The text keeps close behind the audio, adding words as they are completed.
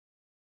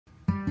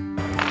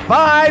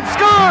5 scores!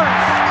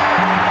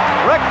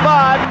 Rick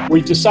Vaught.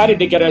 We decided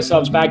to get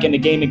ourselves back in the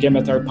game again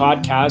with our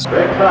podcast.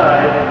 Rick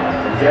Vaught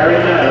and Gary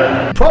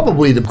Madden.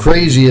 Probably the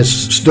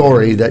craziest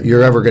story that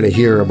you're ever going to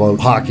hear about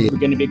hockey. We're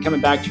going to be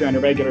coming back to you on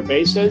a regular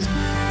basis.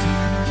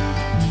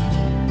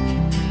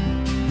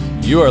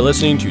 You are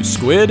listening to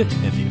Squid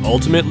and the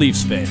Ultimate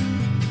Leafs Fan.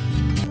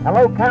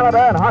 Hello,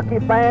 Canada and hockey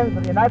fans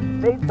of the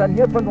United States and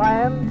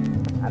Newfoundland,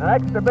 and an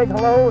extra big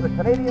hello to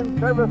Canadian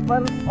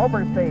servicemen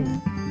overseas.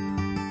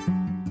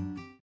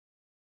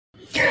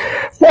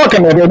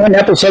 Welcome, everyone.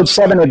 Episode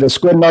 7 of the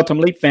Squid and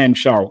Ultimate Leafs Fan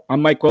Show.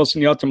 I'm Mike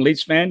Wilson, the Ultimate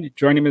Leafs Fan.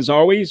 Joining me as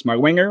always, my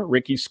winger,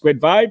 Ricky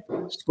Squid Vibe.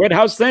 Squid,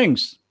 how's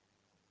things?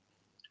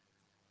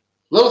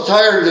 A little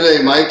tired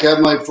today, Mike.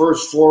 Had my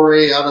first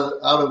foray out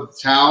of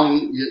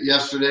town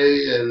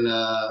yesterday and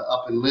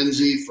up in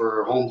Lindsay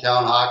for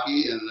hometown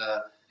hockey, and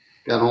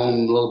got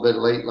home a little bit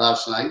late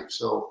last night.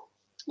 So,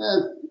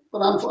 but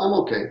I'm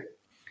okay.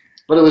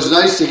 But it was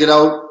nice to get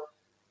out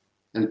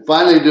and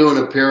finally do an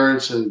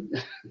appearance, and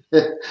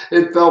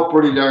it felt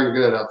pretty darn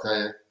good, I'll tell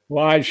you.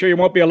 Well, I'm sure you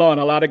won't be alone.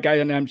 A lot of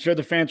guys, and I'm sure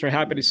the fans are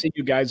happy to see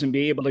you guys and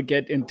be able to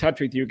get in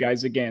touch with you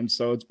guys again.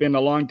 So it's been a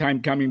long time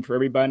coming for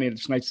everybody, and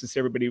it's nice to see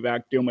everybody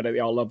back doing what they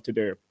all love to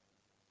do.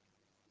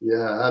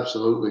 Yeah,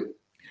 absolutely.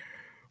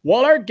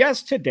 Well, our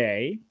guest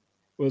today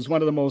was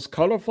one of the most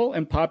colorful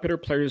and popular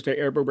players to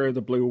ever wear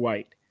the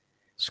blue-white.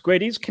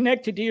 Squiddy's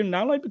connected to you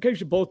not only because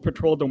you both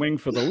patrolled the wing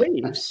for the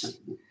Leafs,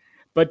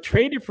 but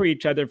traded for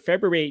each other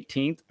February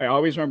 18th. I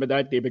always remember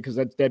that day because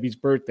that's Debbie's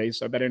birthday,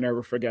 so I better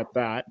never forget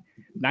that.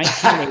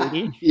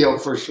 1980. Yeah,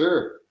 for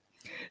sure.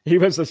 He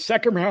was a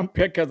second-round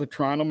pick of the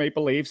Toronto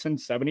Maple Leafs in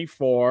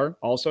 74,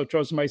 also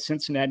chosen by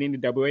Cincinnati in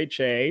the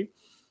WHA,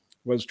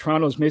 was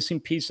Toronto's missing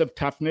piece of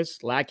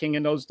toughness, lacking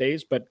in those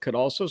days, but could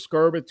also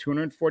score with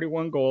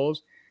 241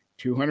 goals,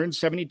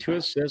 272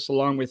 assists,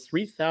 along with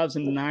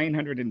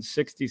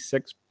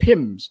 3,966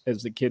 PIMs,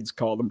 as the kids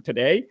call them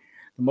today,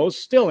 the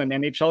most still in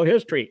NHL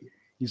history.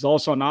 He's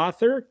also an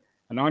author,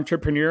 an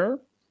entrepreneur.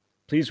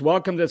 Please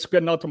welcome to the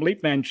Squid and Ultimate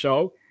Leafs Fan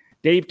Show,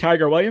 Dave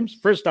Tiger Williams.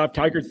 First off,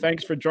 Tiger,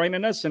 thanks for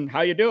joining us, and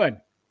how you doing?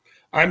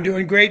 I'm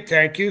doing great,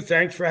 thank you.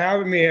 Thanks for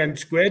having me. And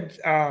Squid,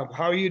 how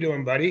are you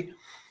doing, buddy?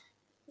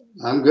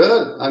 I'm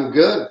good. I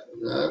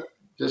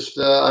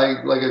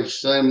like I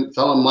was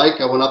telling Mike,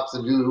 I went up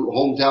to do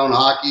hometown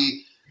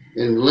hockey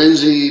in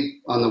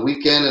Lindsay on the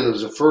weekend, and it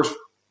was the first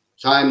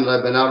time that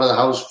I've been out of the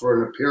house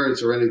for an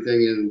appearance or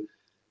anything in,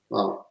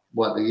 a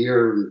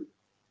year and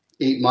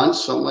 8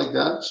 months, something like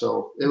that.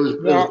 So it was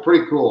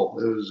pretty cool.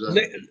 It was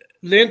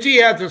Lindsay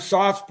has a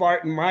soft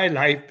spot in my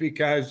life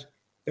because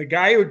the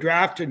guy who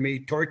drafted me,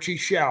 Torchy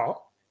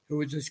Shell, who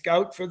was a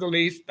scout for the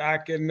Leafs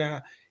back in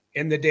the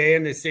day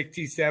in the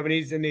 60s,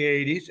 70s, and the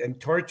 80s, and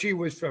Torchy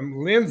was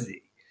from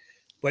Lindsay.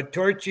 But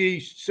Torchy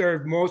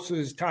served most of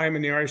his time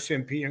in the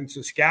RCMP in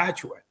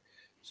Saskatchewan.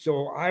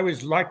 So I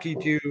was lucky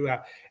to,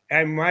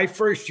 and my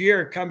first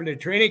year coming to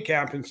training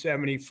camp in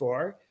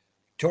 74,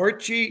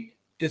 Torchy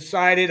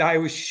decided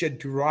I should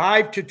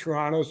drive to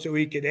Toronto so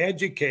he could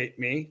educate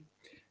me.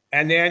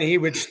 And then he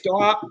would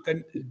stop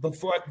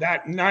before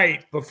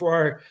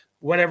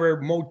whatever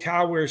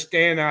motel we were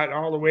staying at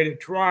all the way to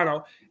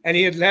Toronto. And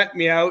he'd let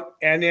me out.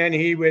 And then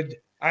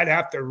I'd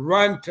have to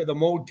run to the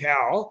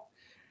motel.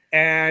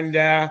 And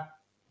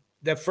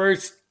the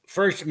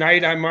first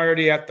night I'm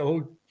already at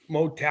the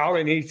motel,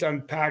 and he's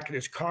unpacking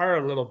his car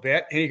a little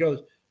bit. And he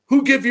goes,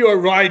 "Who give you a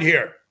ride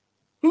here?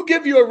 Who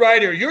give you a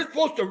ride here? You're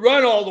supposed to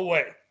run all the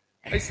way."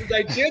 I said,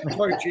 "I did,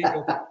 Torchy."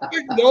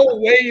 "There's no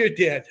way you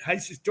did." I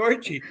said,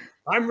 "Torchy,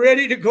 I'm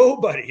ready to go,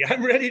 buddy.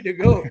 I'm ready to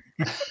go."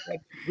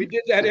 We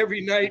did that every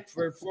night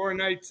for 4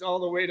 nights all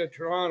the way to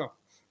Toronto.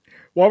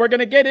 Well, we're going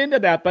to get into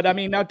that. But, I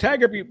mean, now,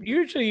 Tiger,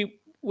 usually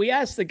we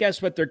ask the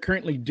guests what they're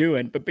currently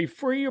doing. But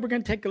before we're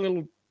going to take a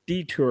little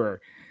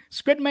detour.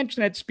 Squid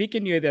mentioned that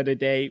speaking to you the other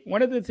day,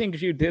 one of the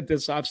things you did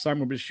this off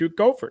summer was shoot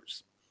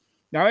gophers.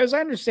 Now, as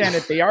I understand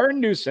it, they are a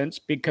nuisance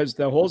because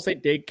the holes they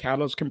dig,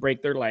 cattle can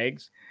break their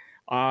legs.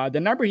 The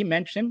number he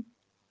mentioned,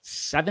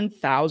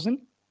 7,000.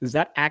 Is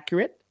that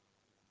accurate?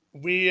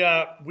 We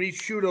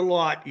shoot a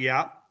lot,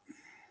 yeah.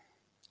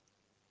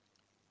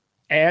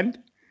 And?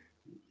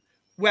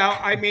 Well,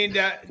 I mean,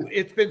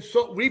 it's been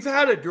we've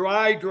had a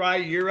dry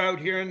year out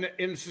here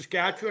in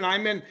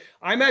Saskatchewan.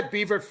 I'm at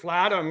Beaver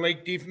Flat on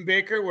Lake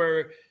Diefenbaker,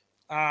 where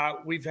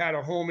we've had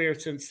a home here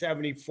since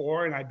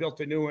 74, and I built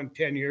a new one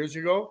 10 years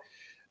ago.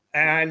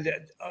 And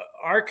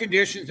our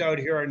conditions out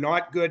here are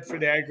not good for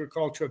the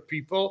agricultural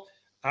people.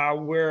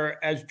 We're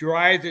as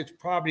dry as it's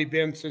probably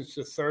been since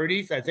the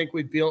 30s. I think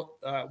we've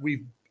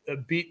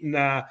beaten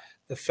the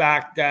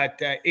fact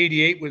that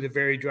 88 was a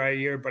very dry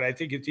year, but I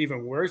think it's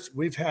even worse.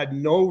 We've had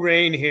no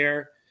rain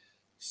here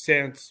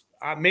since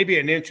maybe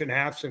an inch and a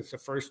half since the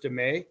 1st of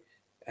May.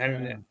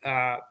 And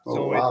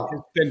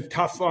it's been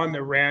tough on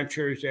the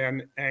ranchers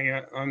and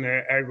on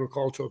the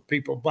agricultural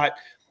people, but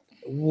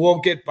we'll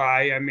get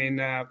by. I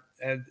mean,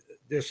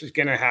 this is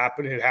going to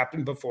happen. It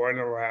happened before and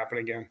it will happen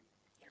again.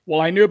 Well,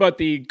 I knew about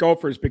the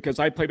Gophers because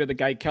I played with a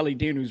guy, Kelly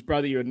Dean, whose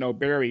brother you would know,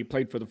 Barry,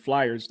 played for the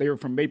Flyers. They were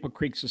from Maple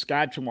Creek,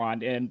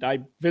 Saskatchewan, and I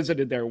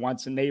visited there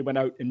once, and they went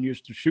out and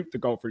used to shoot the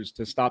Gophers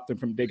to stop them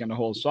from digging the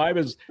holes. So I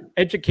was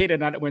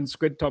educated on it when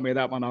Squid told me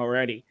that one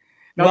already.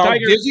 Now, well,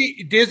 Tiger,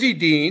 Dizzy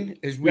Dean,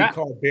 as we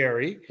call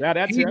Barry,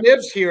 he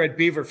lives here at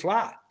Beaver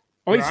Flat.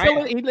 Oh, he's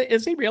still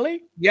is he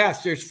really?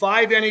 Yes, there's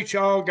 5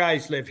 NHL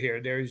guys live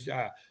here. There's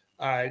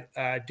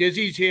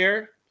Dizzy's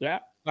here. Yeah.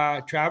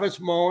 Travis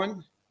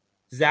Moen,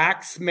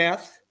 Zach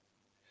Smith,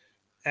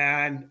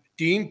 and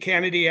Dean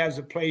Kennedy has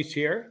a place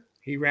here.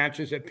 He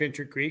ranches at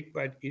Pincher Creek,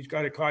 but he's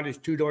got a cottage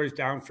 2 doors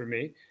down from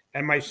me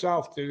and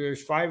myself.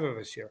 There's 5 of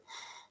us here.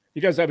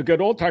 You guys have a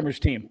good old timers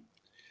team.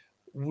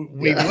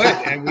 We would,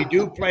 and we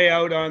do play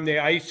out on the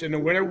ice in the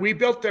winter. We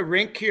built the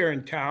rink here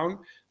in town.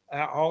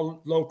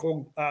 All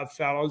local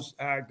fellows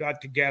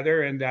got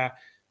together, and they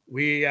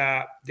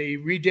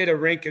redid a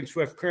rink in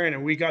Swift Current,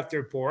 and we got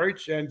their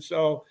boards. And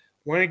so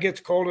when it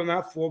gets cold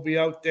enough, we'll be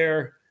out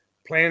there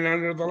playing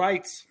under the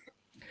lights.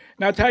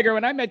 Now, Tiger,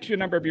 when I met you a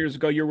number of years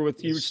ago, you were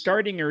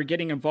starting or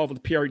getting involved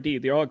with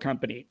PRD, the oil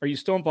company. Are you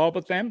still involved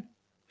with them?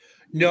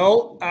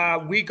 No,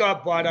 we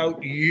got bought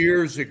out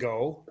years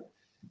ago.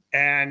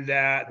 And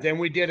then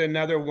we did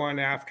another one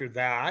after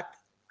that.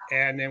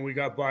 And then we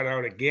got bought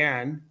out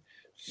again.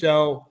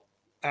 So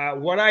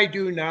what I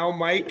do now,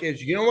 Mike,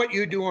 is you know what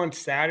you do on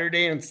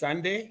Saturday and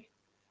Sunday?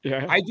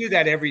 Yeah. I do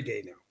that every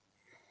day now.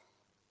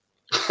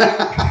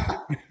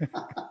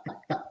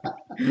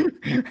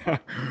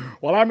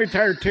 Well, I'm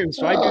retired too.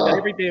 So I do that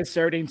every day of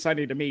Saturday and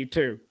Sunday to me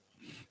too.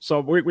 So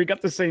we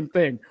got the same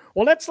thing.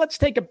 Well, let's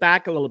take it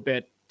back a little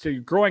bit to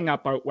growing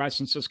up out west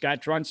in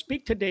Saskatchewan.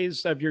 Speak to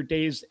your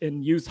days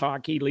in youth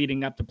hockey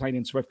leading up to playing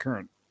in Swift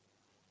Current.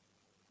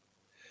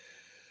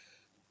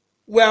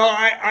 Well,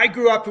 I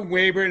grew up in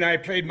Weyburn. I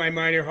played my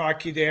minor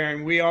hockey there,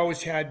 and we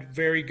always had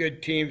very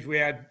good teams.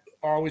 We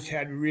always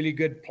had really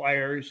good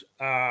players.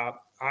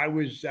 I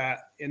was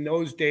in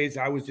those days,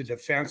 I was a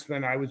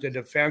defenseman. I was a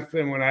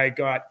defenseman when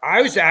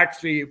I was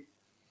actually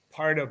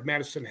part of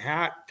Medicine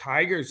Hat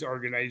Tigers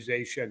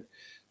organization,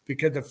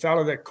 because the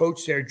fellow that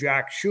coached there,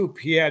 Jack Shoup,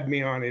 he had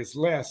me on his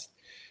list.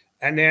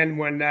 And then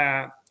when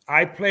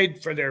I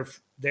played for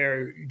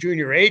their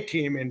junior A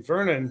team in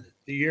Vernon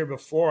the year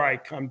before I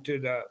come to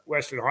the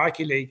Western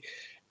Hockey League,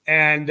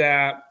 and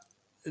the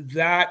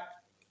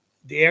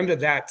end of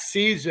that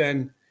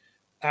season,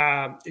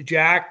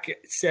 Jack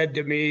said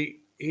to me,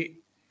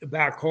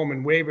 back home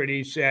in Weyburn,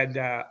 he said,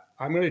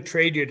 I'm going to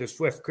trade you to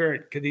Swift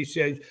Current, because he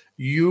says,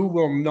 you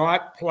will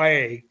not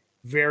play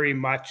very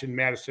much in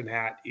Medicine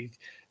Hat.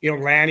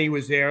 Lanny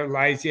was there,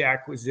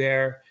 Lysiak was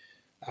there,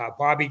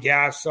 Bobby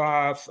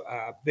Gassoff,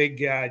 big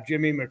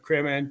Jimmy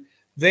McCrimmon.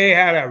 They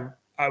had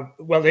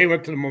they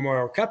went to the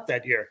Memorial Cup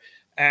that year.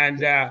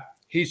 And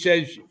he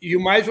says, you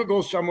might as well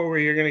go somewhere where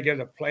you're going to get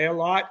to play a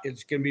lot.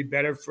 It's going to be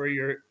better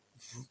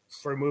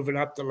for moving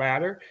up the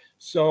ladder.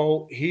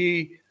 So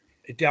he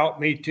dealt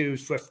me to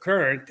Swift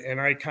Current,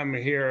 and I come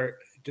here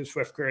to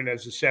Swift Current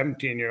as a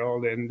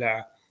 17-year-old, and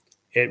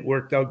it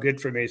worked out good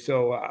for me.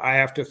 So I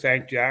have to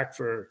thank Jack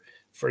for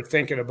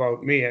thinking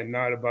about me and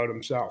not about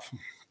himself.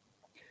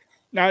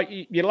 Now,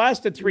 you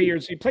lasted 3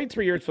 years. You played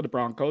 3 years for the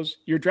Broncos.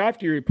 Your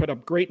draft year, you put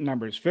up great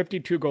numbers,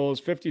 52 goals,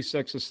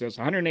 56 assists,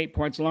 108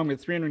 points, along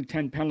with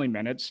 310 penalty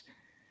minutes.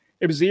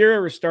 It was the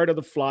era of start of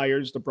the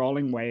Flyers, the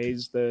Brawling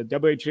Ways. The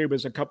WHA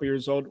was a couple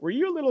years old. Were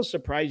you a little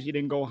surprised you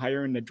didn't go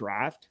higher in the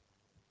draft?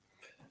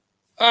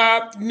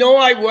 No,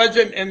 I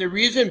wasn't. And the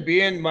reason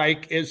being,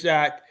 Mike, is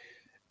that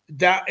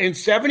in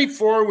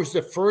 74 was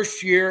the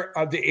first year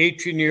of the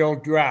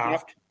 18-year-old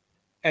draft. Yep.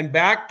 And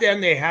back then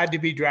they had to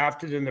be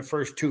drafted in the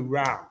first 2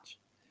 rounds.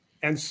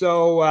 And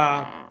so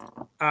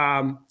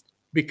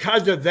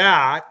because of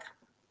that,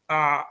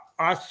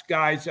 us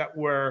guys that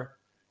were,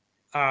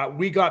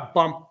 we got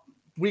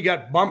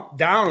bumped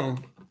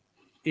down,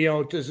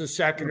 to the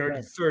second or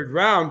the third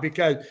round,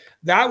 because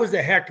that was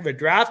a heck of a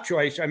draft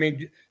choice. I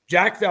mean,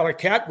 Jack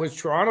Veliquette was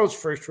Toronto's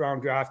first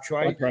round draft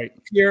choice. That's right.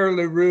 Pierre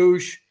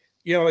LaRouche,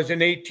 as an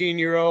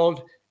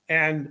 18-year-old,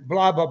 and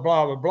blah, blah,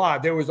 blah, blah, blah.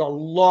 There was a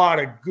lot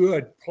of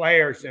good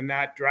players in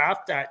that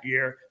draft that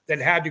year that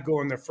had to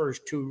go in the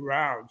first 2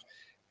 rounds.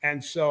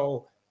 And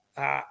so,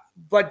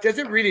 but does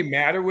it really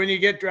matter when you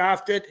get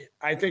drafted?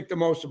 I think the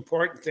most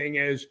important thing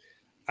is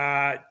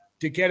to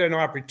get an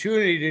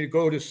opportunity to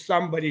go to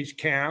somebody's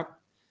camp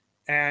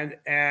and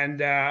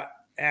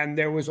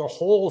there was a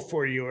hole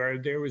for you, or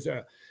there was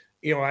a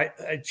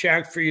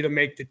chance for you to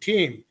make the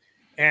team.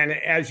 And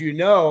as you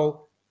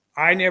know,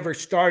 I never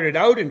started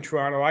out in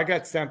Toronto. I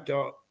got sent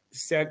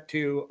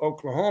to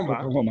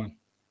Oklahoma.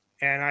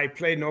 And I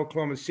played in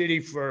Oklahoma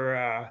City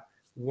for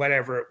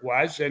whatever it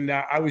was. And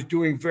I was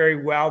doing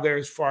very well there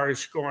as far as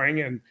scoring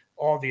and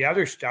all the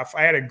other stuff.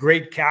 I had a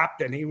great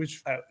captain. He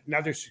was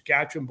another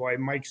Saskatchewan boy.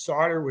 Mike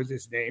Sauter was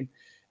his name.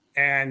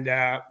 And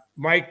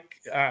Mike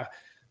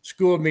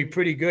schooled me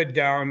pretty good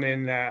down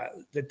in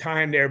the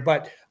time there.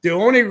 But the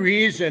only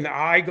reason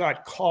I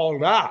got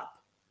called up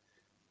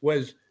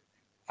was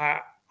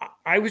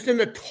I was in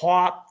the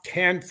top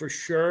 10 for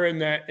sure in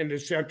the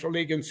Central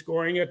League in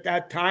scoring at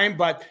that time.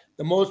 But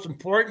the most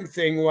important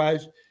thing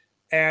was,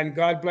 and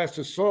God bless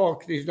his soul,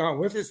 because he's not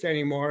with us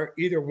anymore,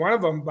 either one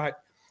of them,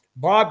 but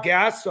Bob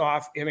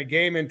Gassoff in a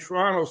game in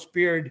Toronto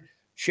speared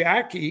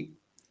Shacky,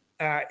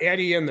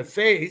 Eddie in the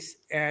face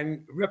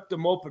and ripped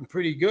him open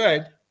pretty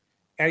good.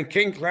 And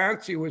King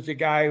Clancy was the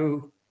guy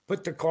who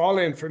put the call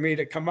in for me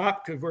to come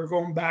up because we're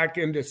going back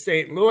into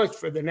St. Louis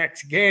for the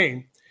next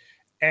game.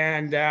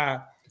 And,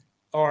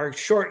 or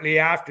shortly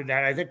after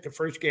that, I think the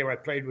first game I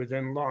played was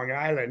in Long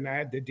Island. I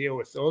had to deal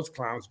with those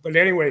clowns. But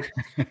anyway,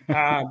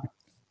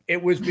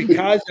 it was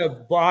because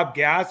of Bob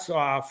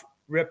Gassoff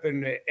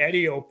ripping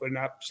Eddie open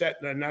up,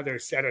 setting another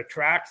set of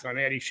tracks on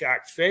Eddie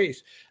Shack's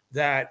face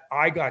that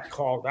I got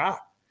called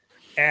up.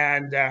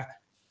 And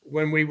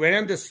when we went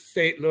into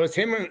St. Louis,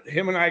 him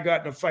and I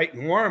got in a fight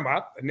in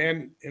warm-up, and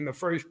then in the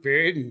first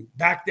period, and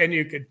back then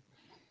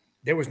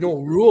there was no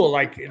rule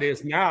like it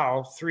is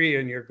now, 3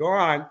 and you're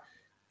gone.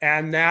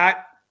 And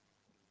that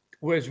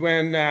was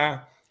when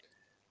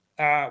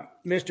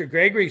Mr.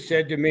 Gregory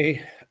said to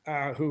me,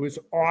 who was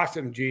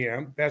awesome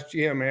GM, best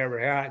GM I ever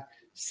had,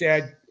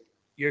 said,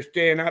 "You're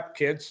staying up,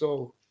 kid."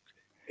 So,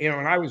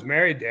 and I was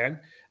married then.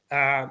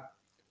 I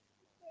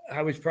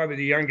was probably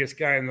the youngest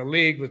guy in the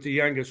league with the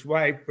youngest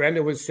wife.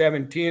 Brenda was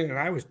 17 and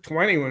I was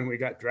 20 when we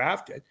got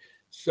drafted.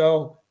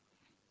 So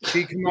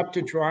she came up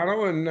to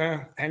Toronto, and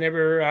I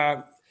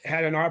never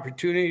had an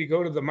opportunity to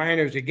go to the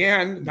minors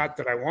again. Not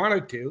that I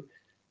wanted to,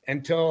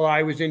 until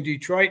I was in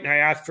Detroit and I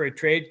asked for a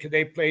trade because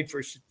they played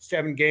for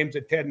 7 games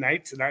at 10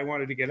 nights and I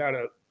wanted to get out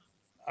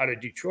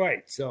of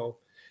Detroit. So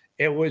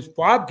it was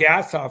Bob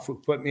Gassoff who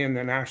put me in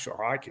the National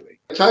Hockey League.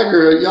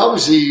 Tiger,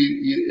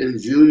 obviously in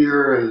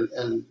junior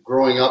and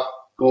growing up,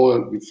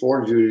 going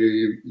before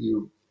junior,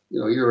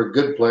 you're a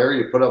good player.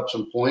 You put up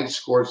some points,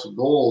 scored some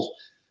goals.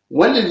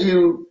 When did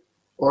you,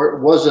 or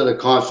was it a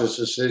conscious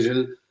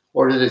decision,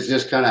 or did it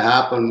just kind of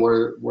happen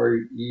where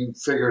you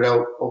figured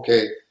out,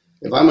 okay,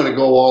 if I'm going to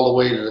go all the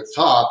way to the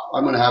top,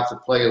 I'm going to have to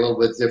play a little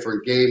bit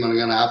different game, and I'm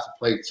going to have to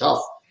play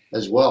tough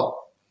as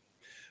well?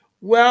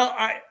 Well,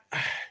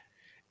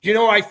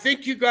 I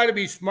think you got to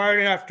be smart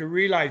enough to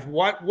realize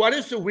what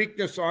is the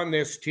weakness on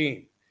this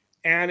team,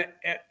 and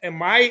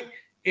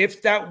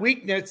if that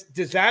weakness,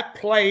 does that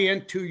play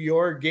into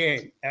your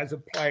game as a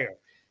player?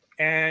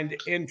 And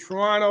in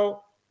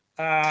Toronto,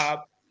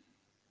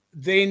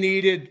 they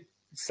needed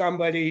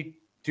somebody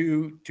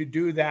to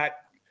do that,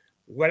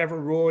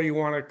 whatever rule you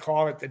want to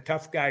call it, the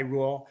tough guy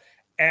rule.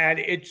 And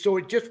it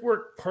just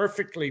worked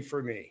perfectly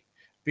for me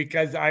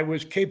because I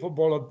was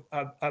capable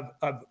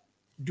of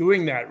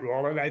doing that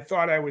role, and I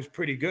thought I was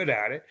pretty good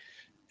at it.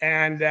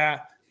 And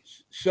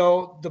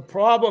so the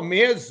problem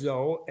is,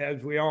 though,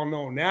 as we all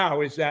know now,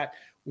 is that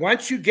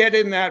once you get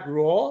in that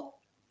role,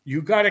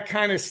 you got to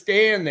kind of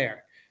stay in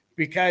there,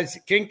 because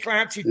King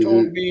Clancy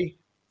told me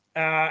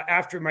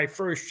after my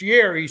first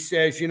year, he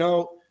says,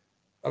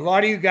 a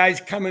lot of you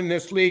guys come in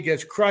this league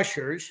as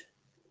crushers.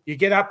 You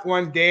get up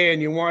one day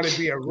and you want to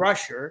be a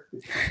rusher,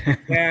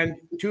 and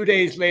 2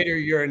 days later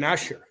you're an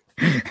usher.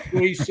 So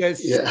he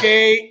says,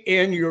 stay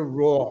in your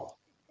role.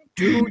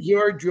 Do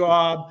your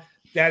job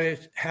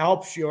that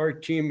helps your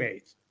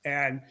teammates.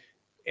 And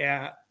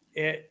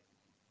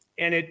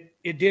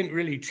it didn't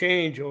really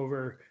change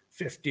over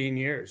 15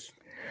 years.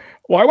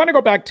 Well, I want to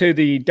go back to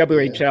the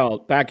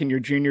WHL back in your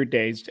junior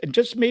days and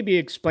just maybe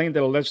explain to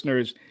the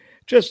listeners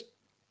just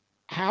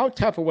how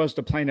tough it was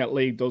to play in that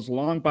league, those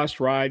long bus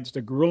rides,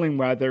 the grueling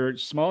weather.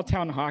 Small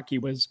town hockey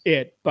was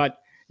it, but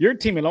your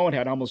team alone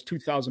had almost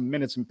 2,000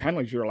 minutes in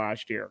penalties your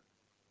last year.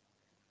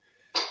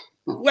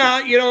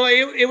 Well,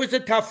 it was a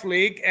tough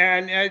league,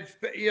 and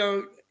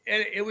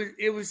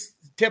it was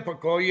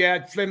typical. You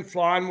had Flin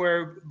Flon,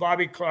 where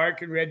Bobby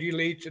Clark and Reggie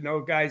Leach and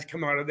those guys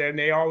come out of there, and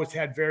they always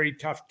had very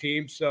tough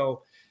teams.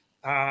 So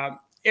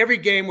every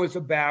game was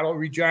a battle.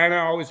 Regina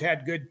always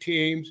had good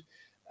teams.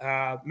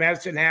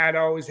 Medicine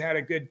always had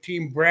a good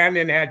team.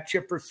 Brandon had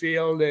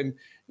Chipperfield, and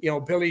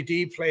Billy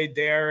D played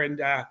there. And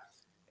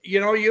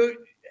you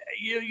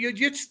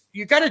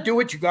got to do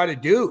what you got to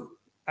do.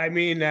 I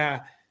mean,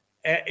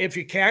 if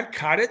you can't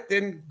cut it,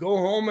 then go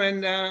home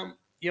and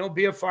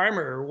be a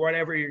farmer or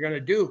whatever you're going to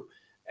do.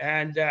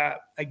 And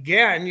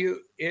again,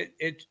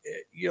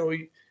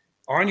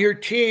 on your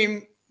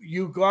team,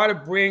 you got to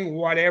bring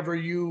whatever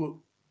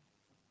you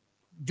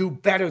do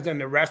better than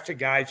the rest of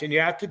guys, and you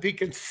have to be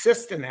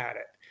consistent at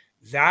it.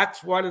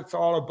 That's what it's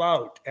all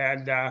about.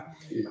 And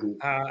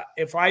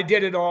if I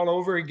did it all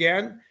over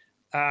again,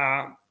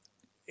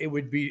 it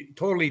would be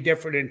totally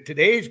different in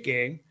today's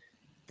game.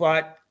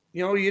 But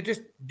you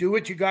just do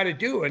what you got to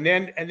do, and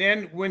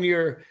then when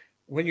you're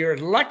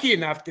lucky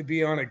enough to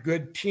be on a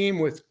good team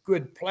with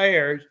good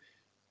players,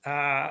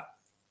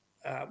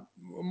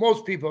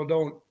 most people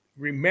don't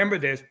remember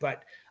this,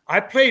 but I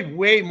played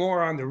way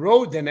more on the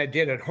road than I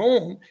did at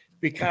home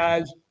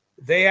because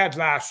they had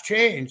last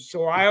change.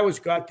 So I always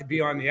got to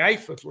be on the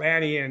ice with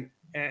Lanny and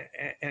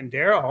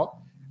Daryl.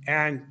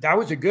 And that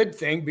was a good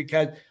thing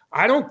because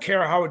I don't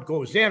care how it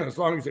goes in as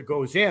long as it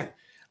goes in.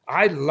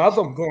 I love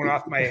them going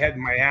off my head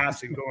and my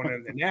ass and going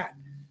in the net.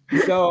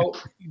 So,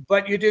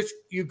 but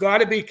you got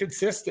to be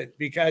consistent,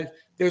 because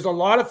there's a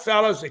lot of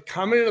fellas that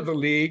come into the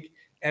league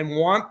and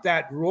want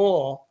that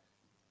role,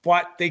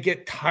 but they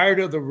get tired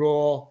of the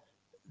role.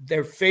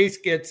 Their face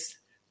gets,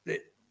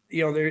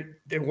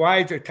 their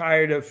wives are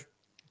tired of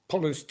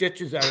pulling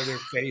stitches out of their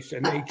face,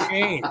 and they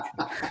change.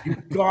 You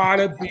got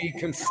to be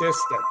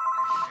consistent.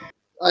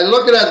 I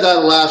looking at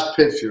that last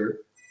picture.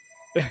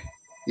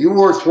 You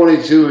wore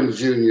 22 in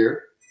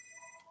junior.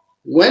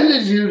 When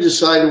did you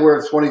decide to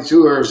wear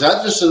 22, or is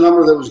that just a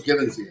number that was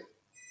given to you?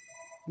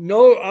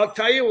 No, I'll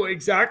tell you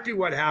exactly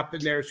what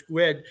happened there,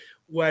 Squid,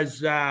 was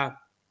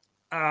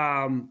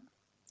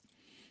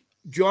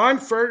John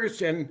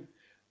Ferguson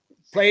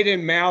played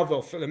in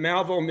Melville for the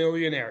Melville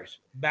Millionaires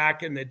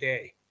back in the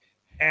day.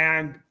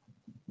 And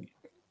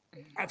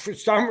for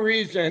some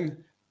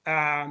reason,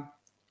 then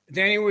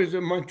he was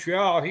in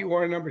Montreal. He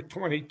wore number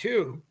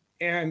 22.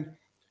 And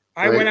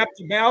I went up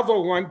to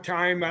Melville one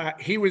time.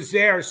 He was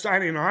there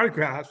signing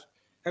autographs.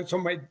 And so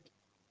my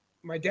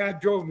dad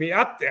drove me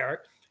up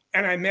there,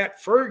 and I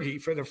met Fergie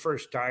for the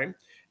first time.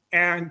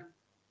 And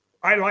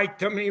I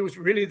liked him. He was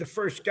really the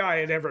first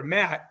guy I'd ever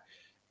met.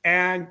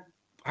 And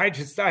I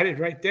decided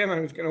right then I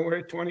was going to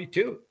wear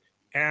 22.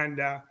 And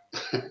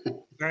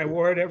I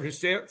wore it ever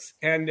since.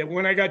 And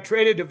when I got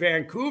traded to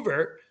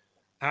Vancouver,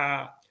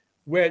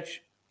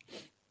 which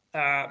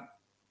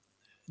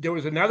there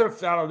was another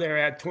fellow there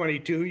at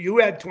 22. You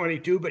had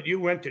 22, but you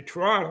went to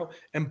Toronto.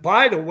 And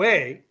by the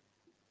way,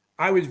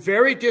 I was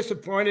very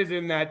disappointed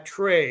in that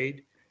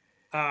trade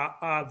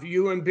of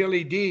you and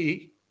Billy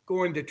D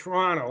going to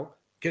Toronto,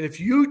 because if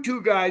you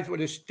two guys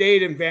would have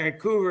stayed in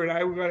Vancouver and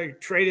I would have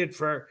traded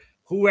for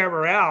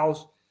whoever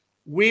else,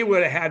 we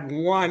would have had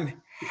one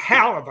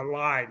hell of a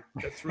line,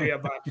 the three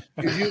of us.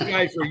 Because you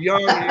guys were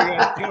young, you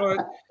had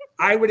talent.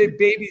 I would have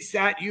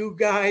babysat you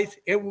guys.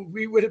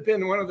 We would have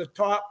been one of the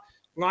top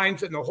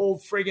lines in the whole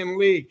friggin'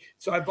 league.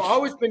 So I've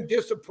always been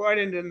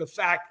disappointed in the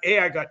fact, A,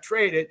 I got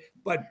traded,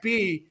 but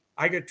B,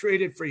 I got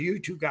traded for you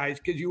two guys,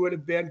 because you would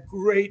have been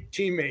great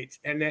teammates.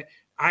 And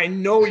I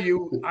know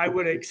I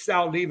would have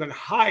excelled even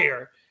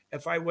higher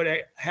if I would have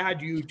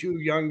had you two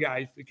young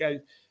guys, because,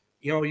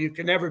 you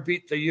can never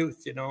beat the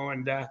youth,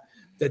 and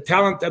the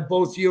talent that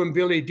both you and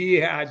Billy D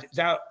had,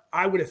 that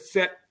I would have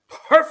fit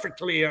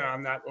perfectly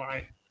on that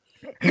line.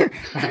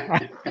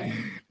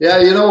 Yeah,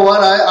 you know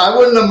what? I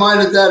wouldn't have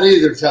minded that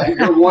either,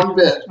 Tiger, one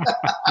bit.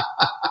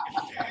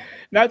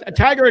 Now,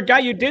 Tiger, a guy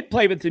you did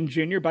play with in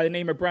junior by the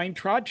name of Brian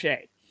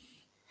Trottier.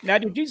 Now,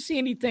 did you see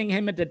anything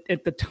him at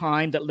the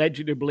time that led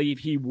you to believe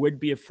he would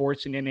be a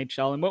force in the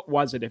NHL? And what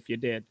was it if you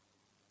did?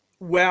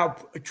 Well,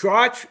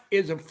 Trotch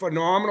is a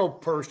phenomenal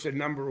person,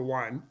 number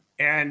one.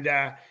 And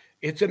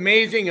it's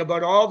amazing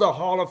about all the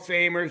Hall of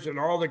Famers and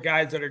all the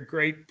guys that are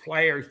great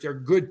players. They're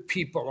good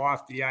people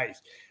off the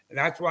ice. And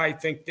that's why I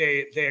think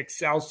they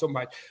excel so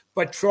much.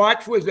 But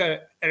Trotch was an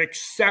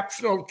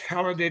exceptional,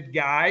 talented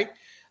guy.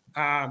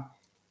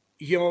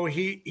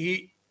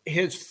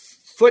 His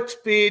foot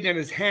speed and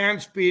his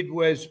hand speed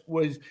was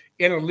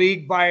in a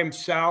league by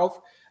himself.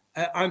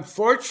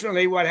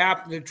 Unfortunately, what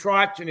happened to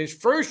Trotch in his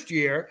first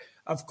year,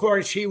 of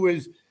course, he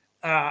was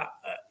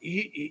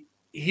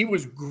he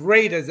was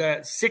great as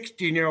a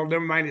 16-year-old,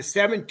 never mind a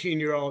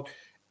 17-year-old.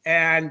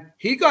 And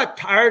he got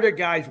tired of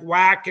guys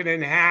whacking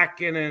and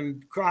hacking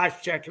and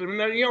cross-checking him.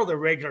 The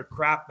regular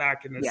crap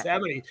back in the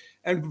 70s.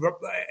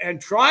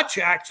 And Trotch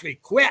actually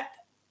quit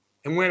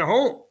and went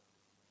home. Oh.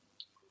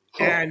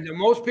 And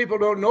most people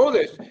don't know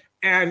this.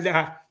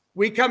 And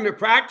we come to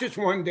practice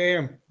one day,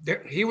 and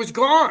he was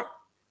gone.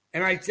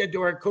 And I said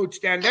to our coach,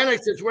 Stan Den, I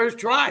says, "Where's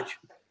Trotch?"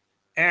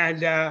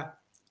 And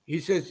he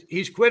says,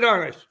 "He's quit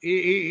on us.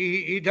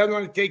 He doesn't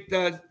want to take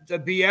the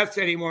BS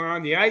anymore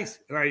on the ice."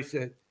 And I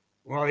said,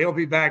 "Well, he'll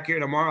be back here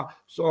tomorrow."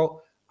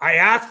 So I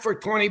asked for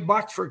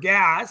 $20 for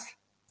gas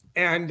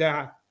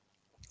and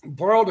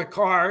borrowed a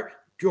car,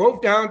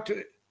 drove down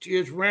to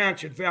his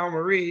ranch at Val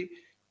Marie,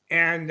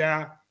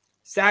 and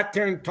sat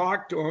there and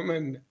talked to him.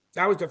 And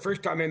that was the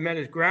first time I met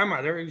his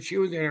grandmother, and she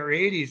was in her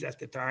 80s at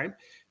the time.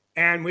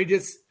 And we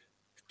just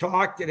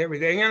talked and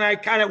everything. And I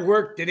kind of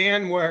worked it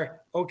in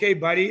where, "Okay,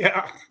 buddy,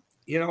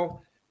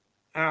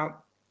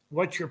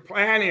 what's your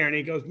plan here?" And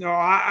he goes, "No,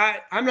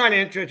 I'm not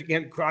interested in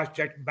getting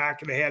cross-checked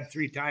back of the head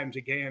 3 times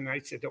again." And I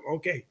said,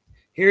 "Okay,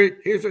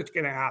 here's what's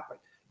going to happen.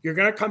 You're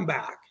going to come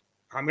back.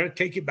 I'm going to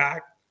take you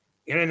back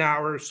in an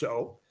hour or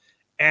so,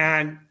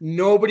 and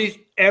nobody's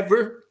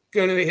ever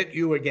going to hit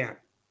you again.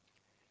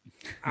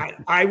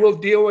 I will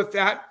deal with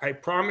that. I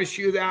promise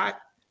you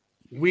that.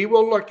 We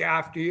will look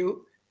after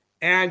you."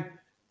 And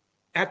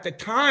at the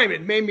time,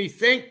 it made me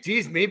think,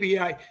 geez, maybe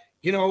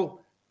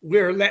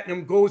we're letting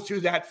him go through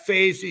that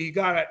phase. You're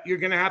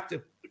going to have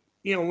to,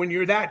 when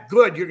you're that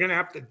good, you're going to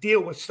have to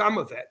deal with some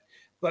of it.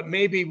 But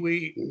maybe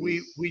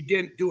we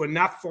didn't do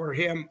enough for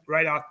him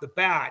right off the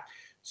bat.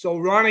 So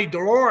Ronnie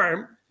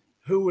Delorme,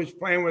 who was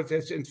playing with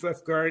us in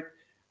Swift Current,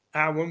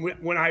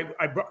 when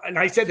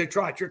I said to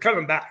Trotch, "You're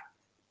coming back."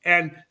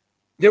 And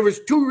there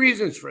was 2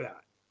 reasons for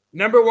that.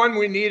 Number one,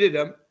 we needed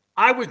him.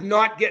 I was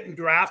not getting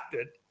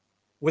drafted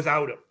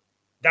without him.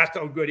 That's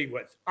how good he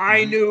was.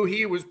 I knew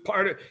he was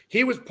part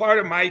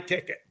of my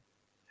ticket,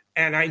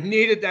 and I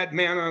needed that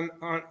man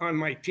on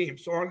my team.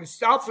 So on a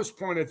selfish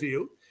point of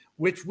view,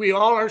 which we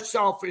all are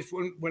selfish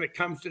when it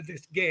comes to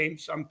this game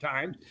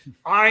sometimes,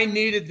 I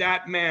needed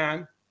that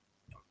man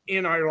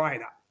in our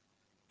lineup.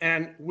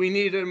 And we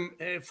need him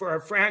for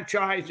our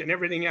franchise and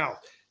everything else.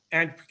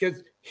 And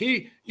because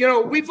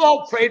we've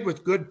all played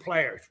with good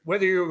players,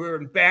 whether you were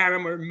in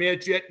Bantam or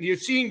midget, and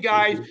you've seen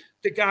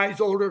the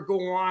guys older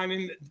go on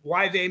and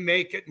why they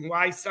make it and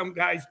why some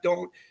guys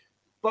don't.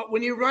 But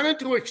when you run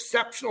into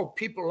exceptional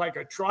people like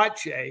a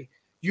Trottier,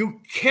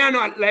 you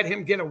cannot let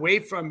him get away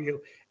from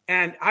you.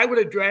 And I would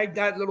have dragged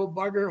that little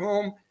bugger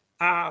home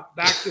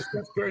back to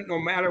Stuttgart no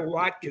matter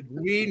what, because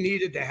we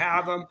needed to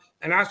have him.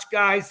 And us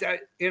guys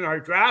that in our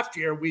draft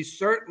year, we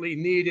certainly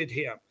needed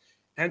him.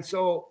 And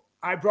so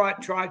I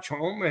brought Trotch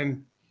home,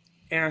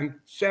 and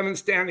 7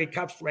 Stanley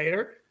Cups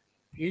later,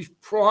 he's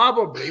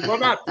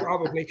not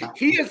probably,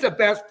 he is the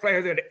best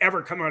player that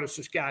ever come out of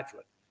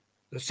Saskatchewan.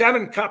 The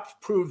 7 Cups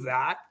prove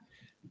that.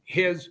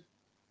 His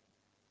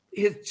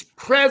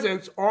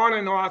presence on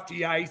and off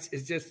the ice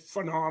is just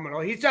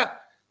phenomenal.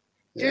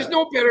 There's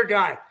no better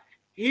guy.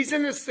 He's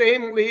in the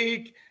same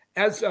league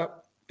as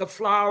the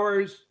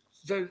Flowers,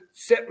 the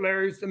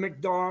Sittlers, the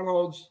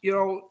McDonalds,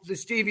 the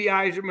Stevie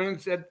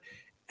Eisermans.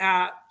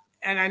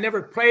 And I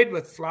never played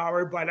with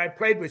Flower, but I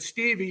played with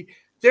Stevie.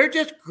 They're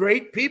just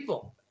great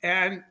people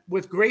and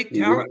with great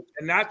talent,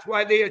 and that's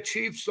why they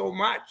achieve so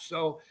much.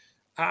 So,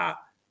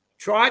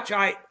 Trotch,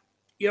 I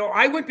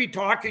wouldn't be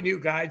talking to you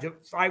guys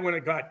if I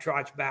wouldn't have got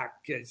Trotch back,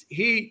 because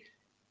he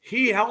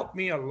helped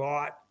me a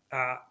lot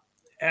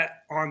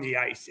on the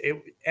ice.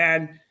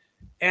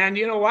 And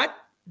you know what?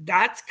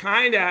 That's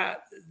kind of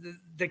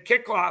the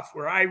kickoff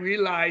where I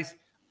realized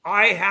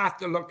I have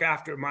to look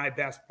after my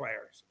best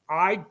players.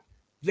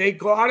 They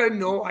got to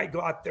know I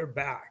got their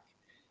back.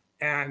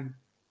 And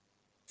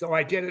so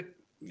I did it,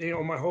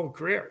 my whole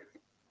career.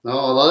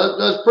 No,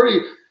 that's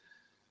pretty.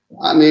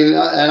 I mean,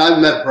 and I've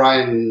met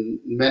Brian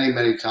many,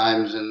 many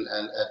times and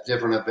at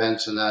different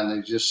events and that, and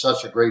he's just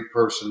such a great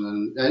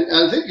person. And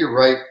I think you're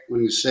right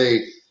when you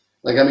say,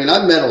 I've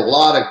met a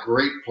lot of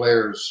great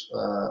players,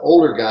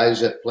 older guys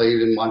that played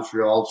in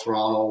Montreal,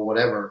 Toronto,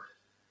 whatever,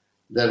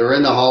 that are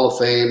in the Hall of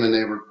Fame, and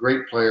they were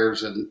great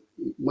players. And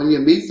when you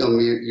meet them,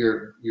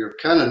 you're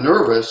kind of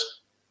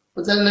nervous,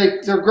 but then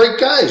they're great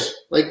guys.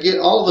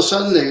 All of a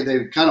sudden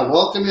they kind of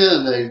welcome you,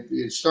 and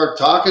they start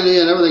talking to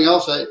you and everything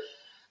else.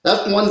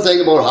 That's one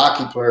thing about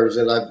hockey players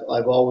that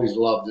I've always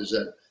loved, is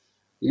that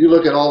you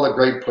look at all the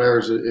great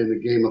players in the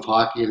game of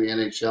hockey in the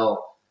NHL,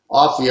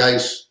 off the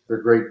ice,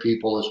 they're great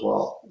people as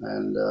well.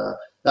 And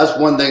that's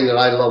one thing that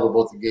I love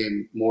about the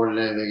game more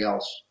than anything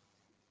else.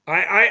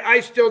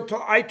 I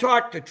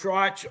talk to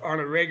Trotch on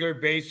a regular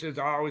basis.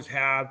 I always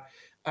have.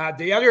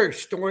 The other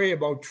story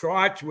about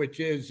Trotch, which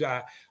is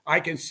I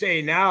can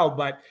say now,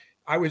 but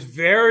I was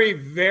very,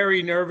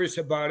 very nervous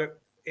about it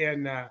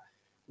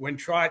when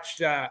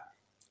Trotch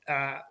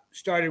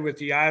started with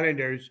the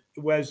Islanders,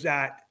 was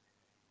that,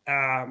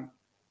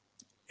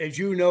 as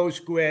you know,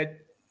 Squid,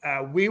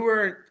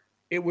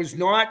 it was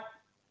not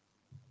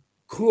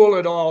cool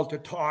at all to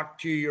talk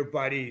to your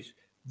buddies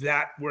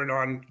that were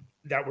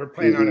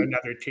playing on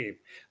another team.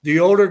 The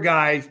older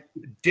guys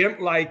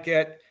didn't like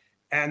it,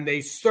 and they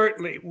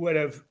certainly would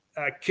have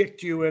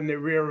kicked you in the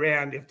rear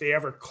end if they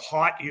ever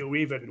caught you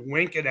even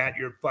winking at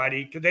your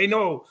buddy, because they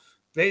know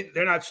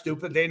they're not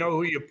stupid. They know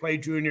who you play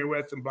junior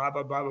with and blah,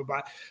 blah, blah, blah,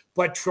 blah.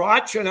 But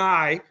Trotch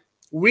and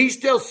we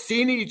still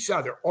seen each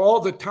other all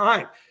the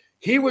time.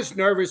 He was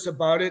nervous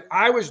about it.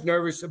 I was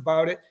nervous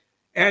about it.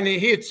 And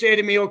he'd say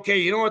to me, okay,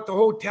 you know, at the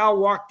hotel,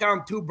 walk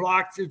down 2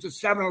 blocks, there's a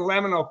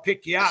 7-Eleven, I'll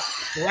pick you up.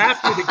 So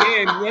after the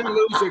game, win,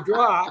 lose, or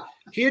draw,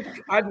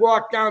 I'd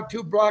walk down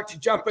 2 blocks,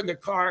 jump in the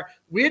car.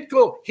 We'd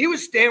go, he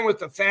was staying with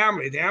the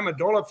family, the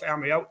Amendola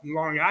family out in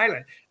Long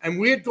Island. And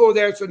we'd go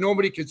there so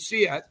nobody could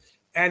see us.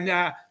 And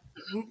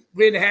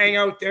we'd hang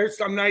out there.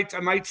 Some nights I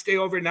might stay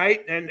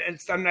overnight, and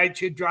some nights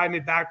he'd drive me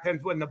back,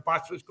 depends when the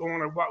bus was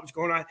going or what was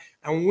going on.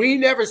 And we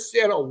never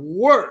said a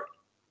word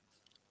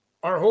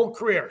our whole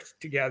careers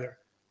together.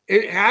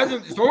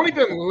 It's only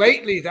been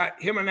lately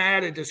that him and I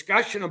had a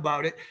discussion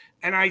about it.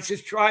 And I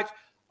said, Trotch,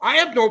 I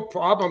have no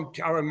problem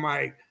telling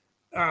my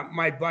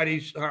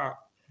buddies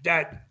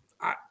that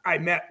I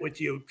met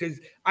with you, because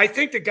I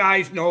think the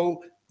guys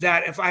know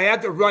that if I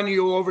had to run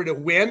you over to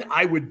win,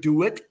 I would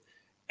do it.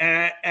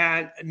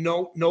 And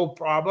no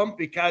problem,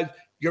 because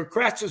your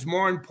crest is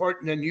more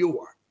important than you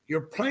are.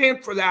 You're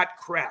playing for that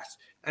crest.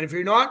 And if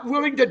you're not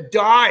willing to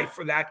die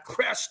for that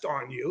crest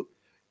on you,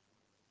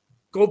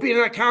 go be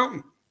an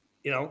accountant.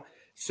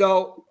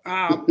 So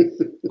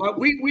but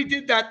we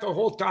did that the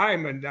whole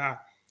time. And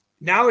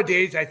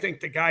nowadays, I think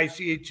the guys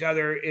see each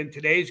other in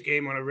today's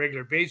game on a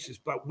regular basis.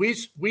 But we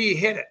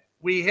hit it.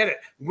 We hit it.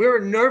 We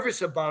were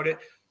nervous about it.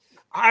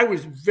 I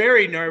was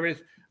very nervous.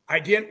 I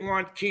didn't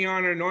want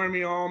Keon or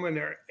Normie Allman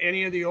or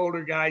any of the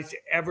older guys to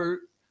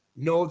ever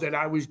know that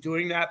I was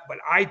doing that. But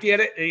I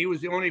did it, and he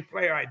was the only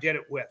player I did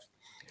it with.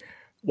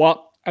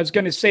 Well, I was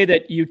going to say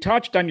that you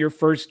touched on your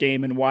first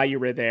game and why you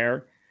were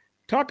there.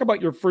 Talk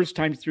about your first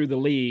time through the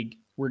league.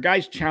 Were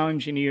guys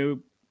challenging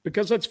you?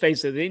 Because let's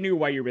face it, they knew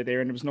why you were there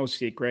and it was no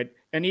secret.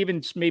 And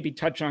even maybe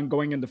touch on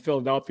going into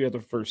Philadelphia the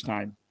first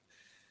time.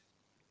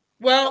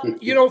 Well,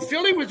 you know,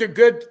 Philly was a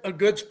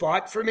good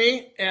spot for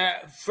me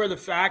for the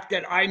fact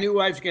that I knew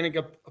I was going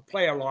to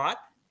play a lot.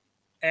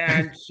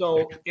 And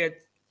so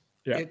it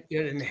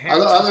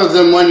enhanced. Other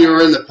than when you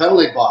were in the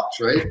penalty box,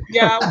 right?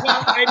 Yeah,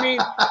 well, I mean,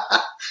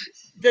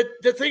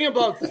 the thing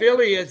about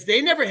Philly is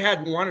they never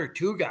had one or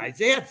two guys.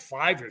 They had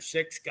 5 or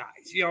 6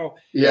 guys. You know,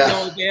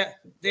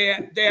 they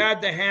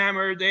had the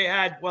Hammer. They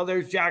had, well,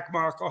 there's Jack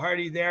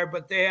McElharty there,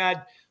 but they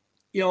had,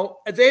 you know,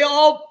 they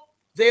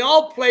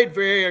all played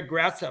very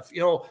aggressive.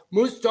 You know,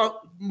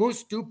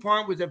 Moose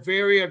Dupont was a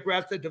very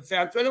aggressive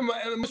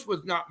defenseman. Moose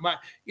was not much.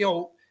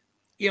 You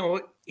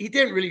know, he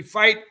didn't really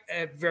fight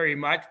very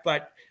much,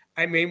 but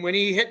I mean, when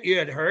he hit you,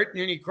 it hurt,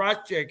 and then he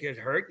cross-checked, it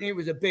hurt, and he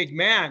was a big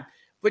man.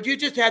 But you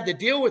just had to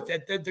deal with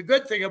it. The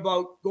good thing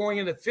about going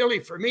into Philly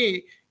for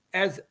me,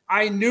 as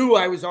I knew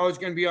I was always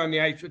going to be on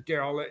the ice with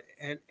Darryl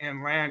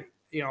and Lanny,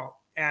 you know,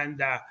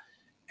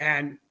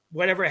 and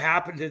whatever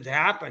happens, it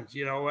happens,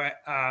 you know.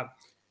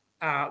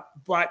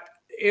 But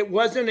it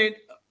wasn't it,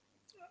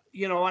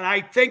 you know, and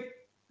I think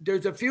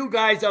there's a few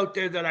guys out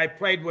there that I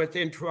played with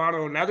in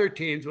Toronto and other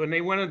teams when they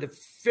went into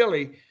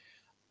Philly.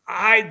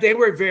 They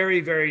were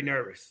very, very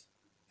nervous.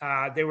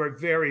 They were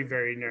very,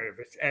 very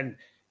nervous. And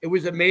it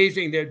was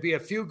amazing. There'd be a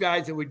few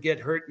guys that would get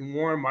hurt in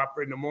warm up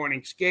or in the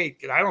morning skate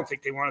because I don't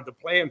think they wanted to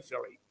play in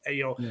Philly,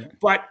 you know. Yeah.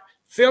 But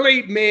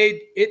Philly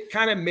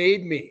kind of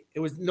made me. It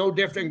was no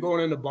different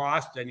going into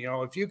Boston. You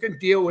know, if you can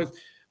deal with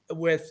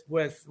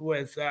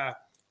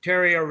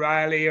Terry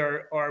O'Reilly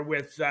or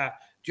with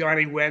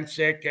Johnny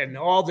Wensick and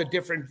all the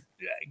different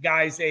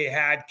guys they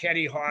had,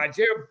 Kenny Hodge,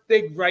 they're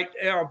big right,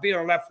 you know, being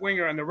a left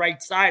winger on the right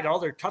side. All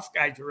their tough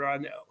guys were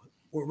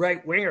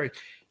right wingers.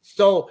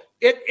 So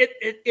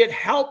it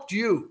helped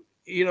you,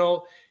 you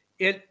know,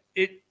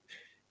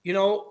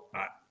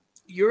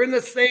 you're in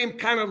the same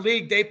kind of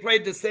league. They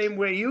played the same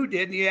way you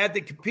did, and you had to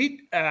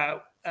compete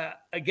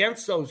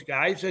against those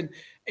guys. And,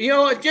 you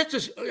know,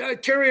 just a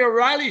Terry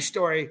O'Reilly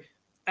story.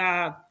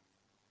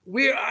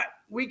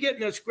 We get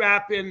in a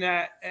scrap in,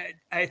 I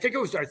think it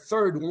was our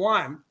third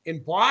one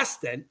in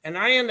Boston, and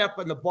I end up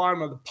on the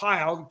bottom of the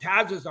pile, and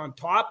Taz is on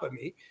top of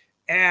me,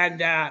 and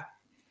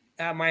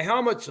my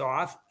helmet's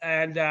off,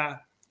 and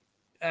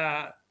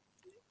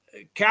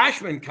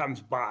Cashman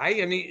comes by,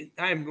 and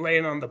I'm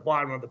laying on the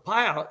bottom of the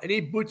pile, and he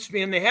boots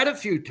me in the head a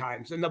few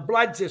times, and the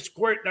blood's just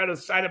squirting out of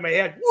the side of my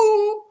head.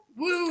 Woo,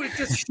 woo, it's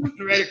just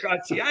shooting right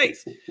across the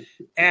ice.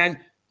 And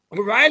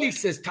O'Reilly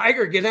says,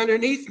 "Tiger, get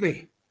underneath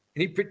me."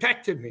 And he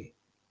protected me.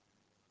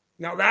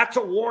 Now that's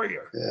a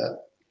warrior.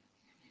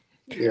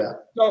 Yeah.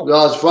 So,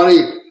 no, it's funny.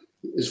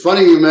 It's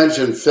funny you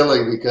mentioned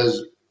Philly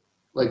because,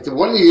 like, the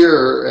one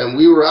year, and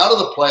we were out of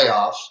the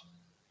playoffs,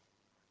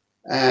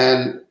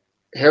 and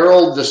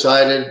Harold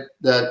decided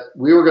that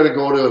we were going to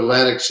go to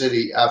Atlantic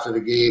City after the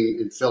game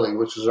in Philly,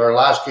 which was our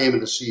last game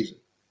of the season.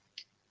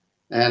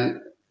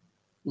 And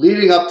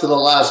leading up to the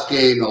last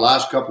game, the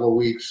last couple of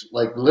weeks,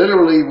 like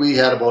literally we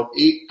had about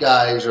 8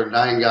 guys or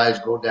 9 guys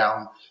go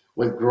down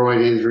with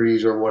groin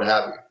injuries or what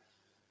have you.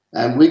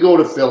 And we go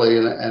to Philly,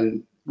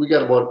 and we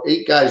got about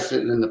 8 guys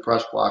sitting in the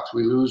press box.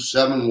 We lose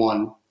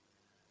 7-1.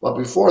 But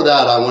before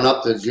that, I went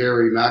up to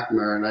Jerry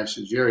McNamara, and I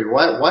said, "Jerry,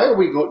 why are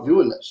we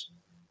doing this?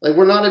 Like,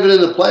 we're not even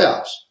in the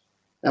playoffs,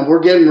 and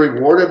we're getting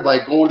rewarded by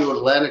going to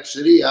Atlantic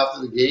City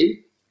after the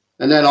game."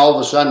 And then all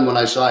of a sudden, when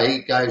I saw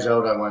 8 guys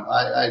out, I went,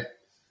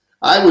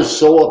 I was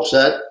so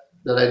upset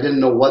that I didn't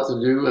know what to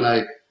do, and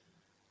I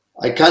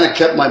kind of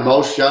kept my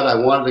mouth shut. I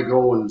wanted to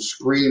go and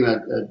scream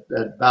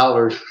at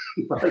Ballard,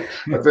 but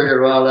I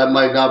figured, well, that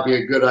might not be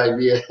a good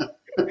idea.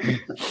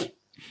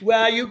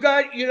 Well, you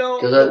got, you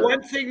know, the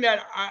one thing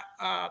that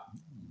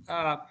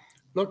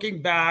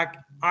looking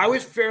back, I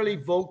was fairly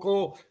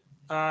vocal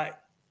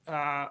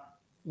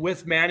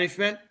with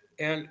management,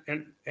 and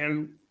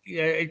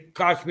yeah, it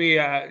cost me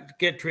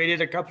get traded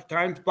a couple of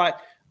times.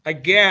 But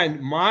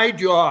again, my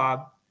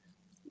job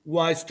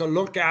was to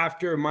look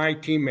after my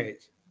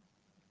teammates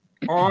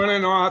on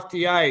and off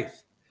the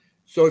ice.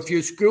 So if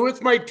you screw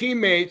with my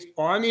teammates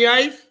on the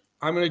ice,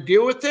 I'm going to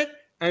deal with it.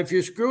 And if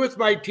you screw with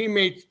my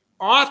teammates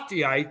off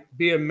the ice,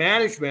 being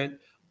management,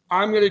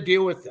 I'm going to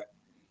deal with it,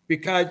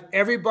 because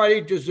everybody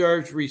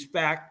deserves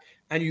respect,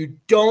 and you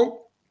don't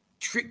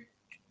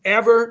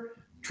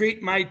ever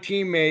treat my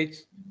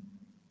teammates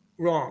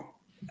wrong.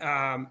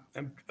 I'm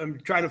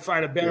trying to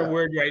find a better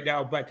word right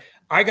now, but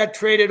I got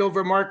traded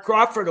over Mark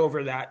Crawford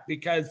over that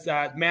because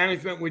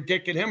management were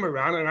dicking him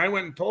around, and I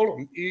went and told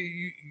him,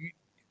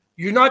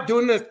 "You're not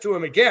doing this to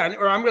him again,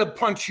 or I'm going to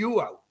punch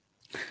you out."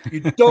 You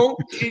don't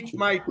teach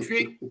my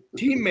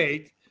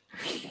teammates.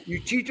 You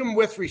teach them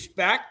with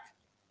respect,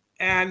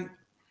 and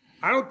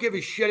I don't give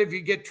a shit if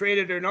you get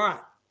traded or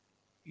not.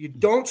 You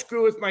don't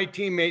screw with my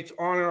teammates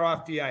on or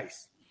off the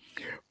ice.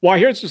 Well,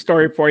 here's the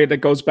story for you that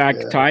goes back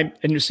in time,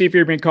 and you see if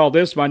you can call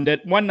this one.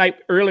 That one night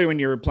earlier when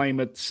you were playing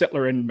with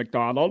Sittler and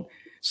McDonald,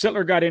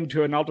 Sittler got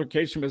into an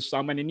altercation with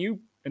someone,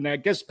 and I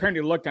guess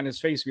apparently the look on his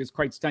face, he was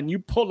quite stunned. You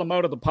pulled him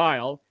out of the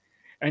pile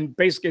and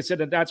basically said,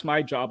 that's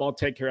my job. I'll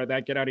take care of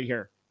that. Get out of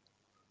here.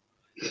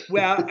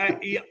 Well,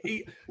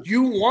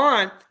 you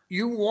want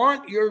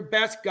your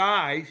best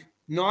guys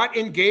not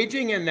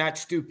engaging in that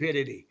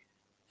stupidity,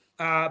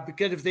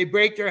 because if they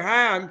break their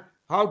hand,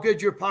 how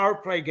good's your power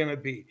play going to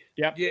be?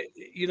 Yep.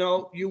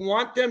 You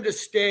want them to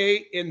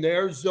stay in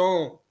their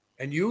zone,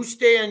 and you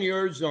stay in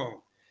your zone.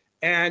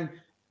 And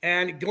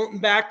going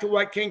back to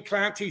what King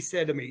Clancy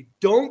said to me,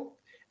 don't,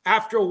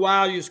 after a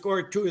while you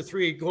score 2 or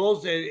 3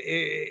 goals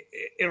in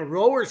a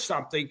row or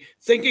something,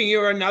 thinking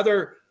you're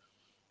another,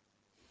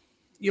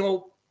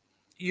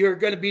 you're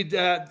going to be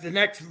the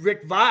next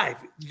Rick Vaive.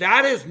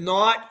 That is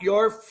not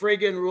your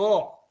friggin'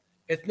 role.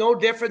 It's no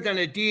different than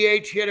a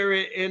DH hitter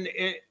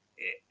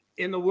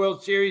in the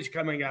World Series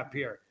coming up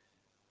here.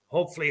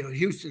 Hopefully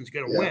Houston's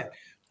going to win.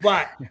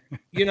 But,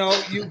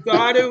 you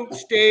got to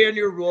stay in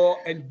your role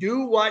and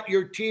do what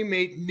your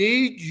teammate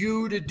needs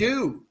you to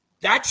do.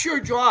 That's your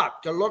job,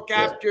 to look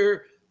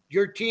after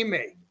your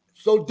teammate.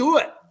 So do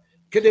it.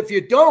 Because if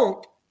you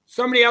don't,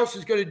 somebody else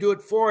is going to do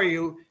it for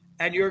you,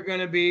 and you're going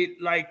to be,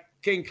 like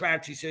King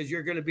Clancy says,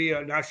 you're going to be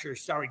an usher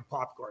selling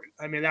popcorn.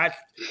 I mean,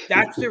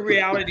 that's the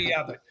reality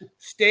of it.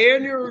 Stay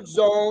in your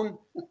zone.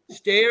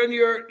 Stay in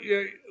your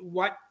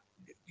what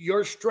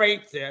your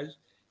strength is,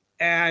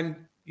 and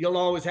you'll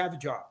always have a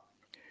job.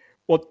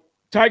 Well,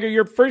 Tiger,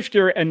 your first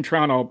year in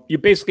Toronto, you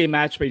basically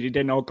matched what you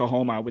did in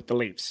Oklahoma with the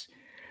Leafs.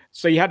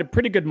 So you had a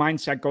pretty good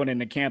mindset going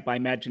into camp, I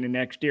imagine, the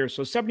next year.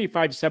 So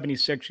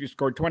 75-76, you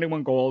scored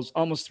 21 goals,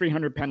 almost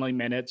 300 penalty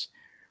minutes.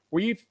 Were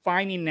you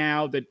finding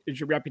now that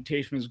as your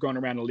reputation was going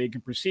around the league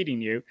and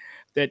preceding you,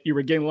 that you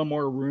were getting a little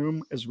more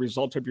room as a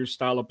result of your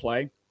style of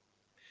play?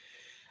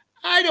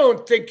 I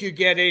don't think you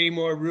get any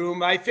more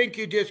room. I think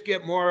you just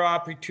get more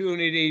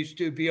opportunities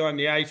to be on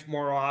the ice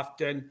more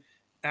often.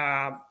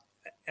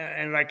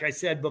 And like I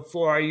said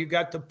before, you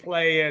got to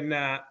play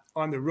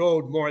on the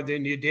road more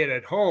than you did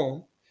at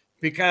home,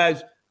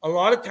 because a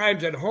lot of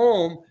times at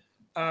home,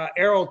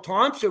 Errol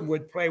Thompson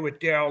would play with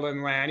Daryl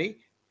and Lanny,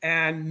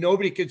 and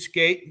nobody could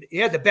skate. He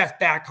had the best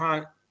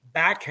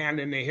backhand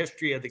in the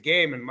history of the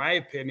game, in my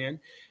opinion.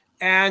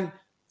 And,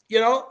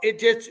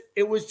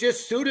 it was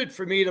just suited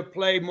for me to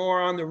play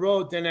more on the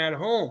road than at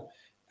home.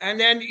 And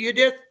then you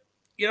just,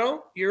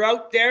 you're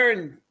out there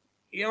and,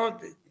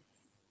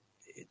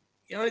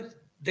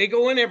 they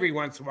go in every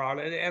once in a while.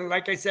 And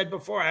like I said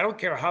before, I don't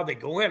care how they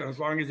go in as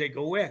long as they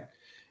go in.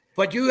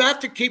 But you have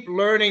to keep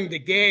learning the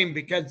game,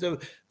 because the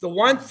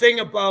one thing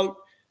about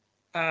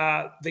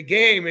the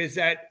game is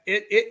that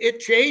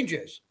it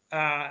changes.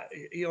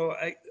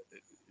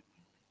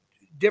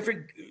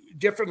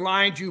 Different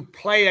lines you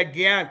play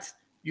against,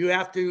 you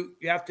have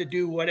to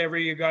do whatever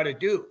you got to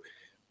do.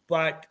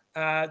 But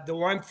the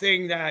one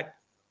thing that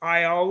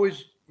I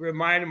always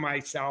remind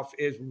myself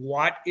is,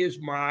 what is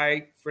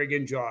my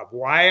friggin' job?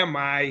 Why am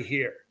I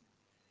here?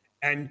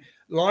 And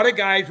a lot of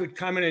guys would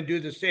come in and do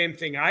the same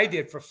thing I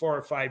did for 4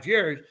 or 5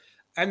 years,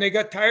 and they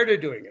got tired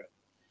of doing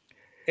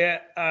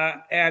it.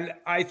 And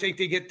I think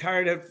they get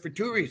tired of it for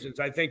 2 reasons.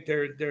 I think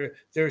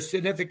their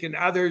significant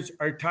others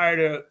are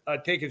tired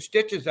of taking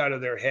stitches out of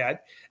their head,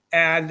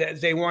 and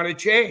they want to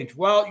change.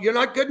 Well, you're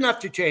not good enough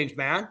to change,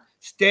 man.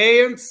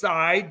 Stay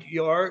inside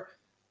your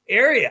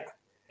area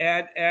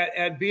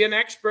and be an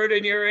expert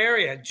in your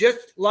area.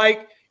 Just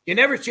like you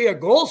never see a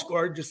goal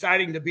scorer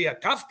deciding to be a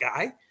tough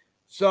guy.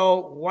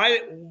 So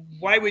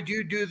why would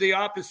you do the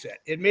opposite?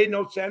 It made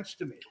no sense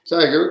to me.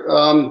 Tiger,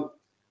 I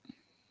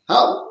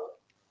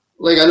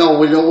know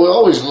we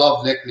always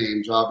love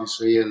nicknames,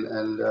 obviously,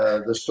 and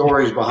the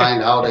stories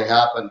behind how they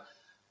happen.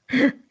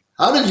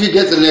 How did you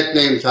get the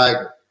nickname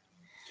Tiger?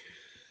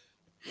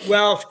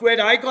 Well, Squid,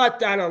 I got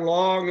that a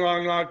long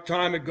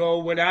time ago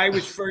when I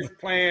was first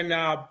playing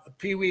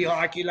Pee-wee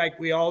hockey. Like,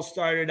 we all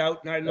started out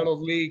in our little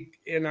league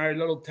in our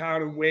little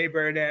town in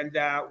Weyburn, and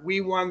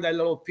we won the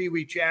little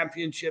Pee-wee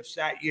championships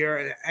that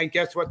year. And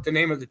guess what the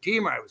name of the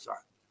team I was on?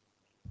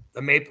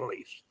 The Maple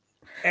Leafs.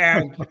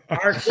 And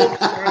our coach,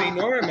 Johnny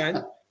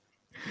Norman,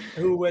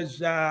 who was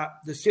the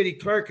city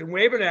clerk in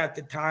Weyburn at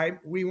the time,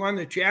 we won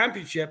the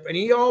championship, and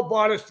he all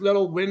bought us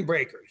little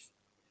windbreakers,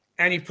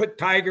 and he put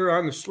Tiger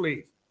on the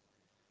sleeve.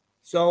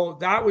 So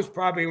that was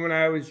probably when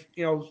I was,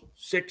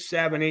 6,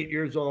 7, 8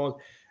 years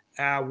old,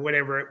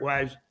 whatever it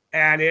was,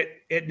 and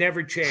it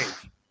never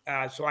changed.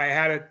 So I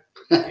had it,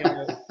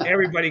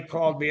 everybody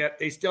called me it.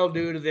 They still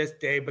do to this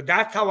day, but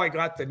that's how I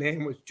got the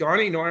name, was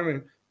Johnny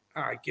Norman.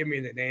 Give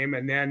me the name.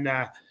 And then,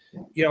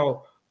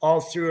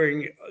 all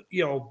through,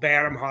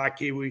 Bantam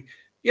hockey, we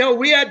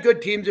had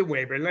good teams in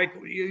Weyburn. Like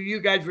you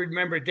guys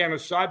remember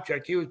Dennis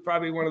Sobchak. He was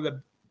probably one of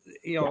the,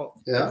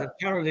 the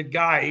talented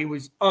guy. He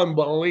was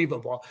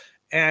unbelievable.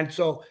 And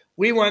so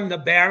we won the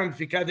Bantams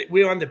because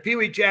we won the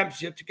Pee-wee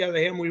championship together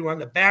with him. We won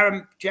the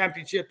Bantam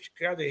championships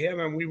together with him,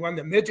 and we won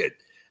the midget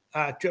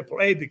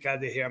AAA because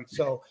of him.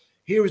 So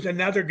he was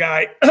another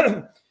guy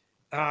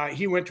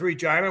he went to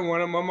Regina and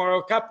won a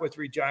Memorial Cup with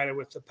Regina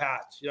with the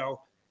Pats. You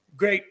know,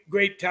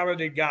 great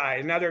talented guy.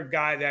 Another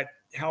guy that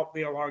helped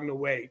me along the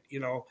way. You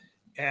know,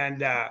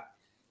 and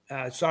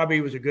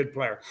Sabi was a good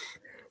player.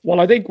 Well,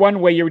 I think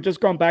one way, you were just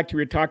going back to,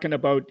 you're talking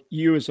about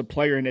you as a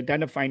player and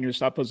identifying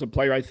yourself as a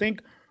player. I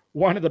think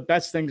one of the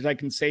best things I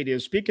can say to you,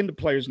 speaking to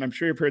players, and I'm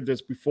sure you've heard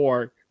this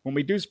before, when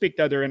we do speak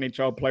to other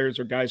NHL players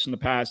or guys in the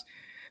past,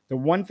 the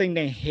one thing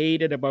they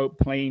hated about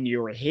playing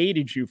you or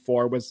hated you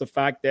for was the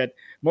fact that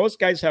most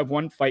guys have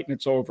one fight and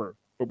it's over.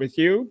 But with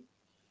you,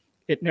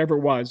 it never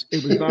was.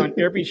 It was on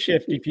every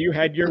shift if you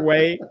had your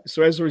way.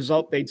 So as a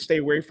result, they'd stay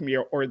away from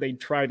you, or they'd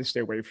try to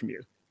stay away from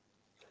you.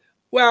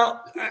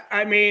 Well,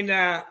 I mean,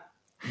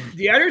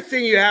 the other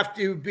thing you have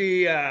to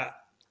be,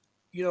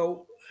 you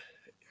know,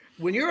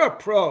 when you're a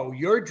pro,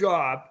 your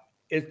job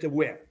is to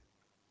win.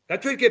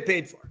 That's what you get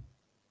paid for.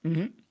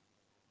 Mm-hmm.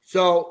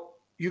 So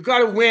you got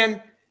to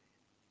win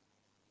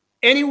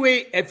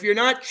anyway. If you're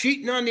not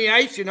cheating on the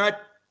ice, you're not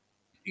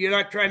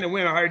trying to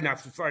win hard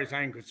enough, as far as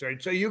I'm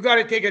concerned. So you got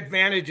to take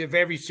advantage of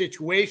every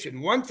situation.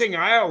 One thing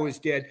I always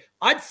did,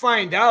 I'd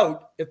find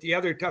out if the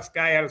other tough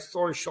guy had a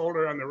sore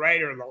shoulder on the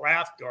right or the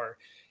left, or,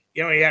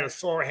 you know, he had a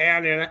sore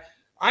hand in it.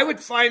 I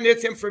would find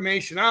this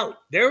information out.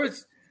 There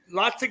was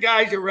lots of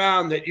guys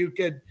around that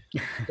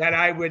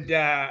I would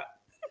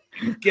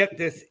get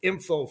this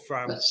info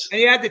from,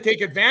 and you had to take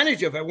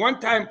advantage of it.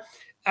 One time,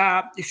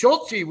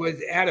 Schultz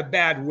had a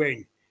bad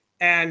wing,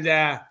 and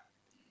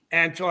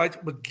so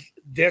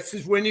this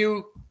is when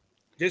you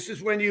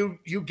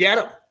get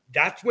him.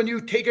 That's when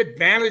you take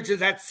advantage of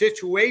that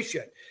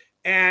situation,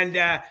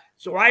 and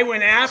so I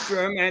went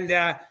after him, and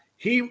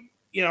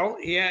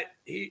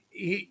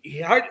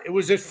it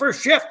was his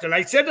first shift, and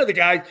I said to the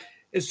guy,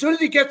 as soon as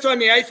he gets on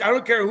the ice, I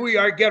don't care who you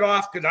are, get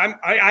off, because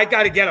I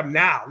got to get him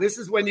now. This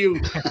is when you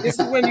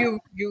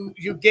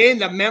gain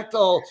the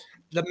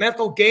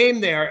mental game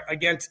there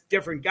against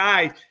different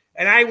guys.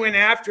 And I went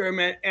after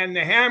him, and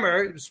the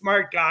Hammer,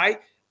 smart guy,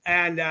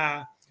 and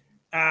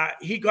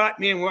he got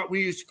me in what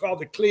we used to call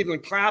the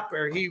Cleveland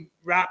Clapper. He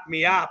wrapped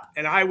me up,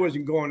 and I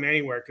wasn't going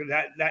anywhere because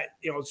that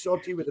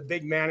Schultz was a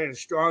big man and a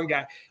strong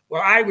guy.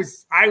 Well, I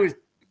was.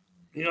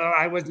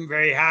 I wasn't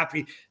very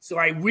happy. So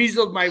I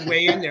weaseled my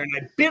way in there, and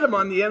I bit him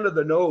on the end of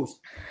the nose.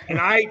 And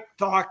I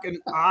chomped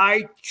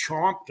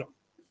him.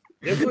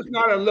 This was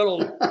not a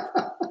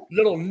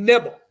little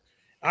nibble.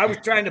 I was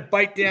trying to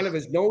bite the end of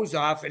his nose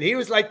off, and he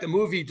was like the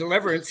movie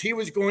Deliverance. He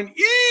was going,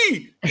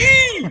 ee,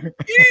 ee,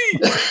 ee.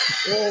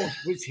 Oh,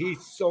 was he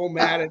so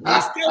mad at me.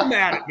 He's still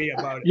mad at me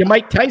about it. You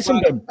Mike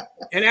Tyson him.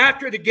 And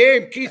after the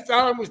game, Keith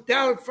Allen was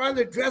down in front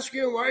of the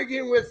dressing room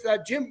arguing with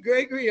Jim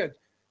Gregory,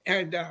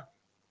 and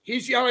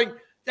he's yelling,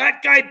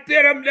 that guy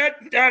bit him.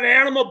 That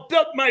animal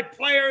built my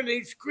player, and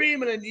he's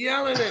screaming and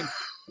yelling. And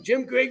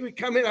Jim Gregory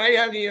come in. I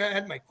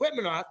had my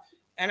equipment off,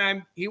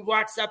 and he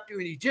walks up to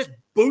me, and he just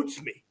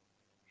boots me.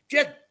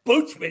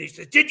 He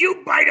says, did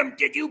you bite him?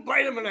 Did you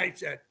bite him? And I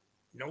said,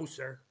 no,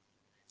 sir.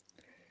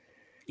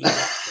 He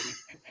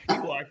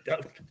walked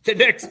out. The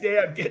next day,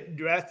 I'm getting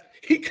dressed.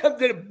 He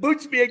comes in and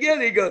boots me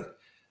again. He goes,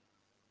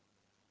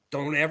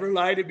 don't ever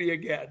lie to me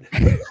again.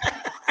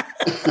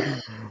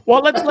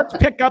 Well, let's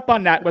pick up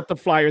on that with the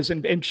Flyers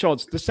and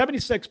Schultz. The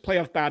 76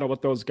 playoff battle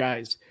with those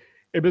guys.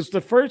 It was the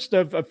first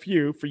of a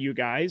few for you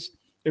guys.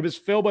 It was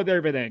filled with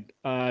everything.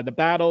 The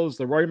battles,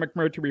 the Roy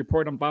McMurtry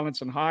report on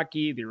violence in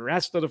hockey, the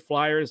arrest of the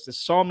Flyers, the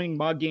Salming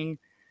mugging,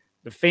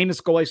 the famous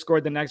goal I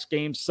scored the next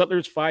game,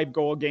 Sittler's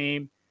 5-goal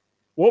game.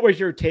 What was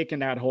your take in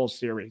that whole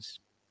series?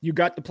 You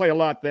got to play a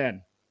lot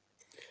then.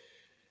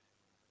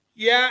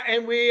 Yeah,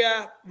 and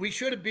we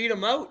should have beat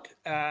them out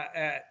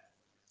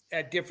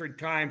at different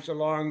times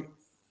along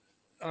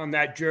on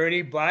that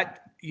journey. But,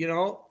 you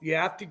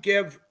have to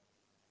give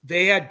 –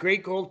 they had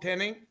great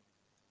goaltending.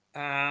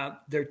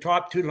 Their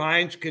top two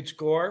lines could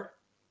score,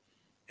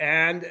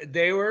 and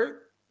they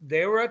were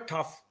a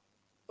tough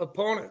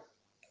opponent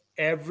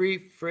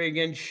every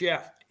friggin'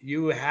 shift.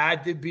 You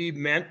had to be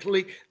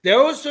mentally –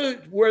 those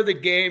were the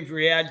games where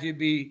you had to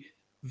be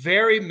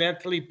very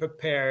mentally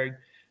prepared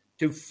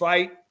to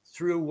fight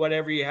through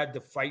whatever you had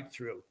to fight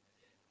through.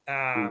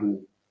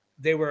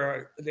 They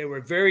were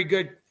very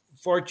good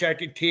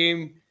forechecking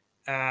team.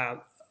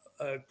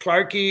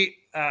 Clarkey,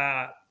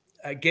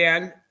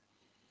 again,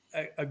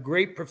 a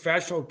great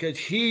professional, because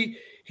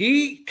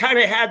he kind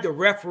of had the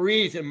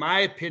referees, in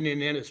my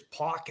opinion, in his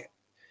pocket.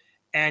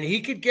 And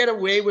he could get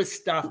away with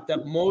stuff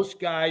that most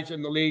guys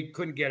in the league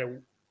couldn't get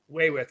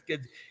away with.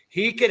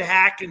 He could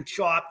hack and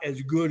chop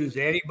as good as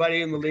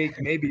anybody in the league,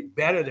 maybe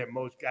better than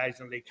most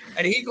guys in the league.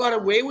 And he got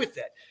away with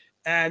it.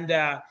 And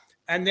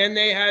then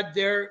they had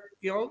their,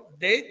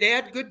 they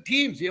had good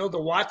teams. The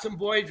Watson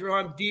boys were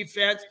on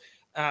defense.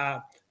 They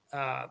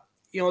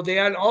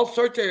had all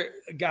sorts of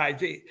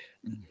guys.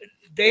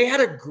 They had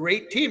a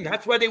great team.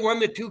 That's why they won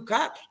the 2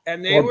 cups.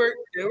 And they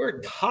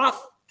were tough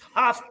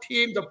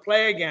team to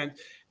play against.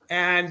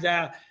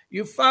 And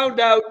you found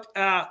out,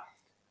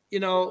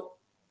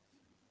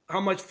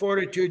 much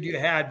fortitude you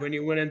had when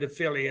you went into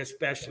Philly,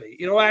 especially.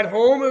 At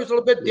home it was a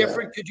little bit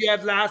different because you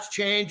had last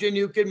change and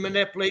you could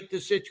manipulate the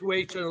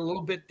situation a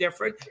little bit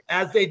different,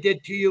 as they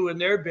did to you in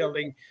their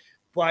building.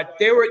 But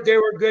they were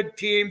good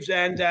teams,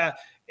 and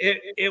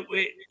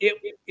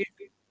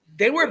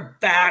they were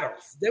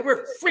battles. They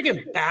were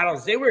friggin'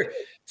 battles. They were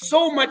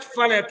so much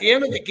fun. At the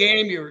end of the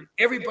game,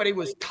 everybody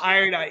was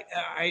tired.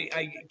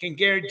 I can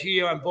guarantee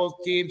you on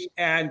both teams,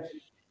 and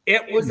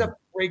it was a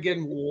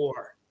friggin'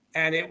 war.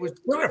 And they were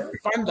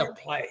fun to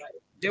play.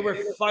 They were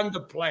fun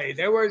to play.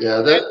 They were.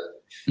 Yeah,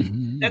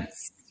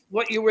 that's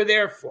what you were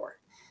there for.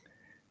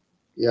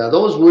 Yeah,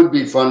 those would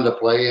be fun to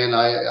play. And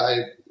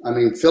I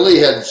mean, Philly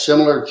had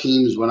similar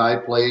teams when I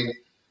played,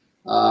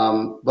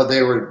 but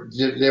they were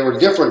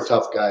different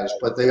tough guys.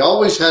 But they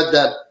always had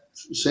that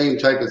same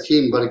type of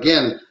team. But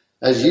again,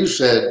 as you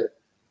said,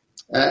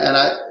 and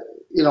I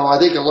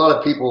think a lot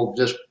of people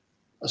just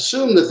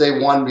assume that they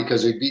won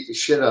because they beat the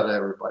shit out of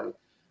everybody.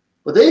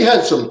 But they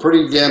had some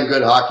pretty damn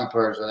good hockey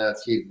players on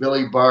that team.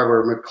 Billy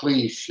Barber,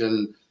 McLeish,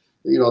 and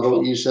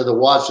you said the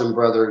Watson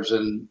brothers,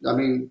 and I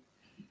mean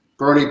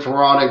Bernie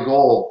Perron in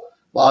goal,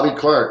 Bobby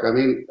Clark. I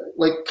mean,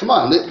 like, come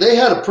on, they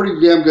had a pretty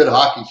damn good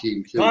hockey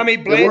team too. Tommy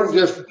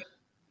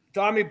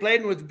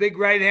Bladen with a big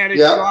right-handed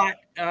shot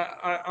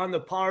on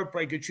the power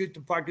play, could shoot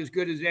the puck as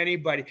good as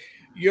anybody.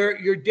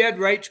 You're dead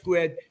right,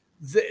 Squid.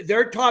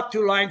 Their top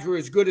two lines were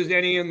as good as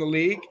any in the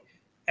league,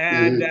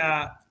 and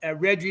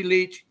Reggie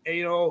Leach,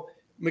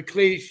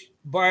 McLeish,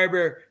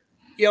 Barber,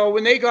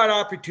 when they got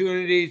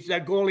opportunities,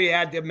 that goalie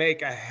had to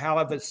make a hell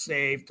of a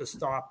save to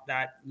stop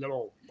that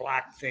little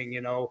black thing,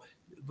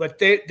 But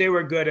they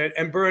were good at,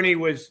 and Bernie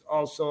was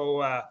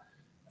also,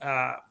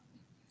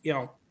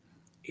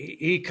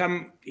 he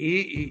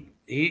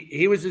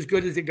was as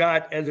good as he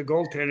got as a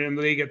goaltender in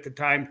the league at the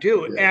time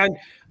too. Yeah. And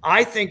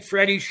I think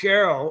Freddie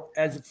Sherrill,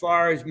 as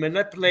far as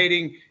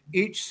manipulating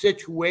each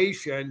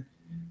situation,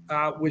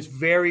 was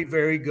very,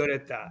 very good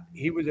at that.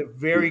 He was a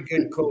very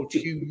good coach.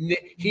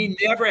 He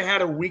never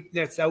had a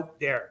weakness out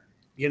there,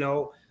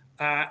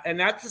 and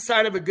that's the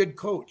sign of a good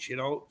coach,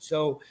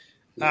 So,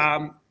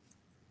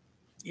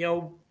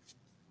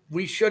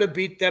 we should have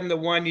beat them the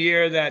one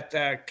year that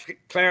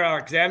Claire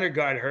Alexander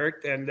got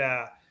hurt and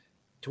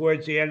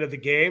towards the end of the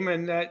game,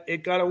 and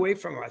it got away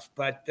from us.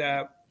 But,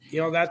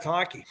 that's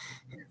hockey.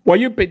 Well,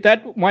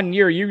 that 1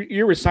 year,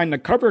 you were signed to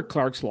cover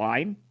Clark's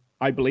line,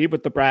 I believe,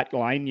 with the Brat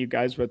line, you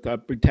guys with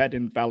Boutet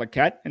and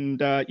Valaquette,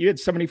 and you had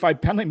 75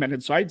 penalty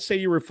minutes, so I'd say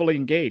you were fully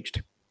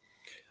engaged.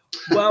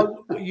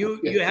 Well, you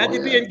had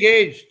to be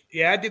engaged.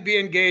 You had to be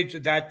engaged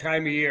at that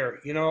time of year.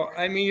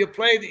 I mean, you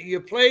play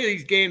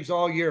these games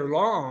all year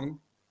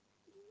long,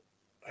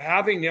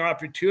 having the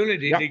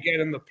opportunity to get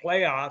in the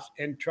playoffs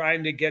and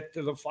trying to get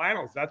to the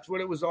finals. That's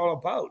what it was all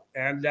about.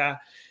 And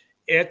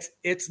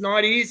it's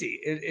not easy.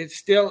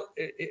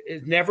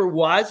 It never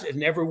was. It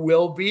never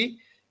will be.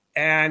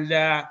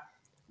 And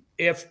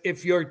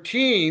if your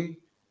team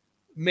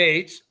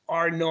mates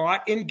are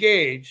not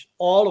engaged,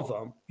 all of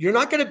them, you're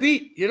not going to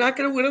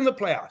win in the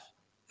playoffs.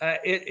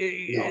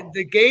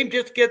 The game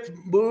just gets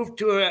moved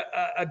to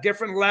a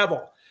different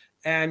level,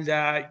 and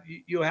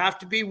you have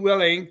to be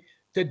willing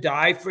to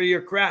die for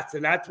your crest.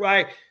 And that's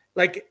why,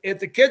 like, if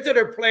the kids that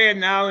are playing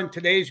now in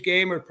today's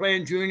game or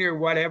playing junior or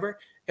whatever,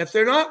 if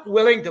they're not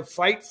willing to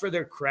fight for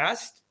their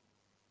crest,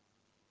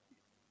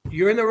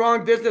 you're in the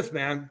wrong business,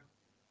 man.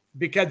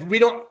 Because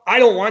I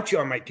don't want you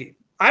on my team.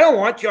 I don't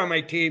want you on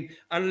my team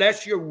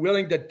unless you're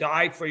willing to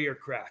die for your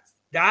crest.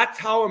 That's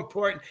how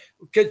important,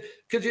 because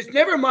it's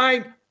never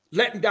mind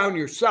letting down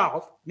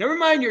yourself, never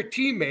mind your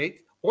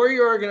teammates or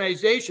your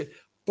organization,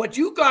 but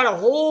you got a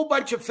whole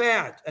bunch of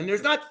fans, and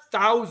there's not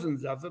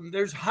thousands of them.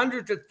 There's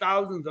hundreds of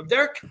thousands of them.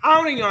 They're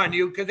counting on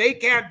you because they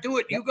can't do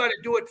it. You got to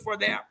do it for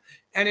them.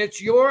 And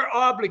it's your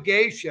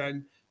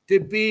obligation to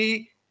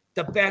be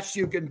the best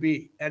you can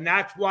be. And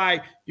that's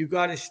why you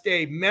got to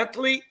stay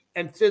mentally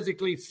and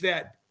physically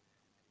fit.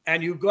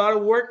 And you've got to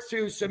work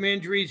through some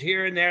injuries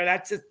here and there.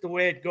 That's just the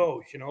way it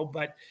goes,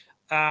 But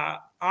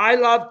I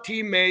love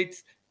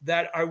teammates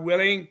that are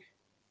willing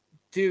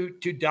to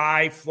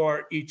die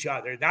for each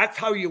other. That's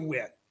how you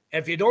win.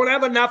 If you don't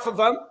have enough of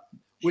them,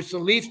 which the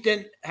Leafs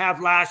didn't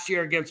have last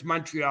year against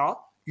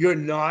Montreal, you're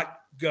not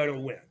going to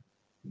win.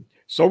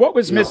 So what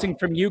was missing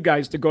from you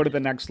guys to go to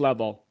the next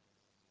level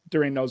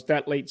during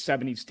that late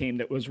 70s team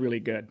that was really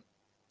good?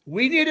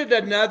 We needed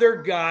another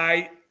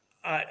guy.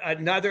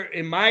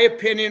 In my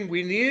opinion,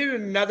 we needed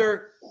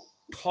another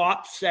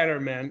top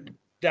centerman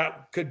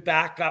that could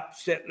back up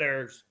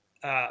Sittler's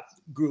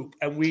group.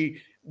 And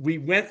we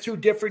went through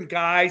different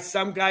guys.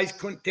 Some guys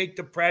couldn't take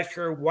the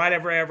pressure,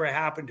 whatever ever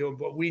happened to him.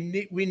 But we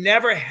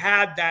never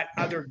had that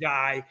other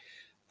guy.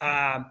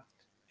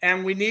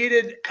 And we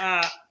needed,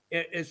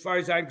 as far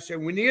as I'm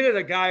concerned, we needed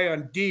a guy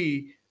on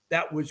D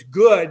that was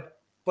good,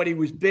 but he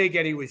was big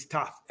and he was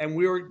tough. And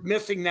we were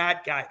missing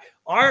that guy.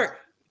 Our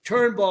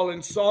Turnbull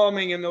and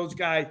Salming and those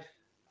guys,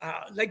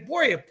 like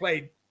Boria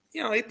played,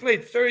 he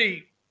played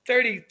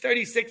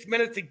 36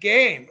 minutes a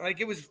game. Like,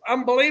 it was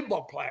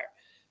unbelievable player.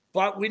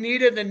 but we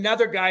needed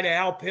another guy to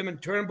help him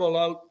and Turnbull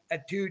out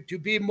to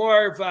be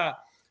more of a,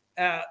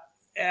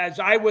 as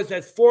I was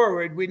as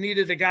forward, we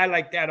needed a guy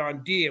like that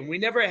on D, and we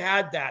never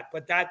had that.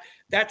 But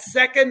that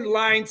second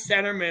line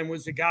centerman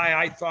was the guy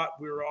I thought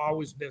we were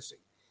always missing.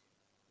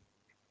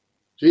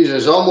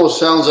 Jesus, almost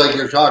sounds like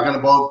you're talking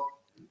about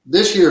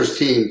this year's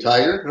team,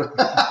 Tiger.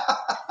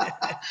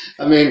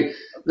 I mean,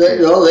 they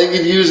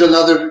could use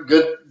another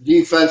good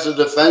defensive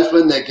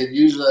defenseman. They could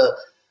use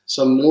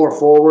some more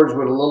forwards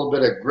with a little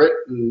bit of grit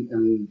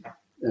and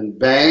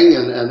bang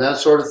and that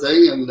sort of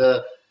thing. And,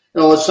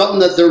 it's something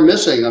that they're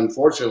missing,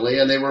 unfortunately.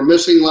 And they were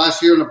missing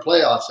last year in the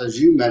playoffs, as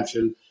you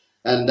mentioned.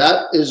 And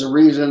that is the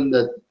reason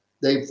that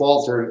they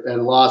faltered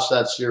and lost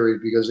that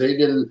series, because they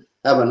didn't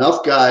have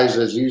enough guys,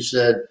 as you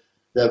said,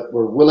 that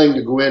were willing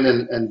to go in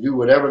and do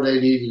whatever they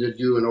needed to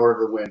do in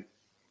order to win.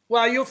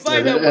 Well, you'll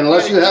find out.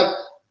 Unless you have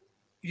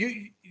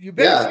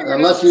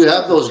unless you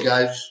have those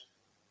guys.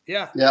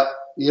 Yeah. Yeah.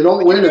 You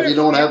don't win if you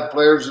don't have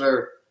players that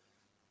are.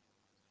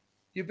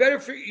 You better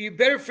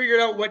figure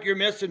out what you're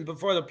missing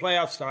before the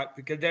playoffs start,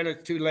 because then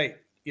it's too late,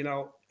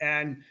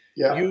 and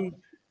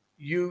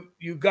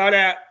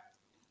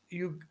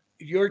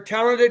your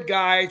talented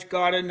guys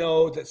got to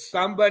know that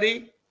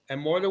somebody, and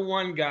more than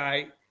one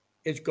guy,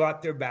 has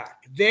got their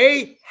back.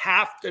 They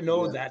have to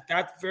know that.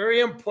 That's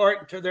very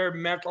important to their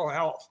mental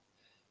health,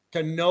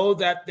 to know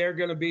that they're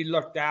going to be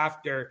looked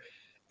after.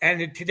 And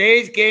in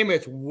today's game,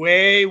 it's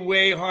way,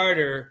 way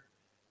harder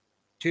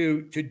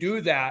to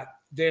do that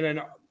than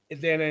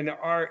in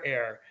our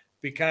era,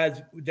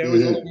 because there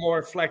was a little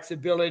more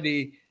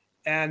flexibility,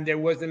 and there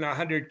wasn't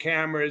 100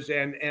 cameras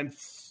and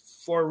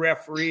 4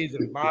 referees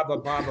and blah, blah,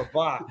 blah, blah,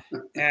 blah.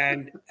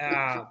 And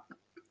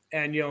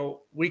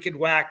we could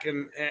whack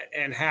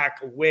and hack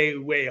way,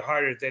 way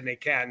harder than they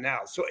can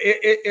now. So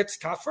it's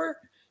tougher.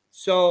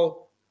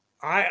 So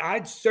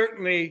I'd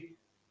certainly,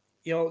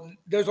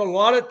 there's a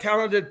lot of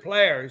talented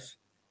players,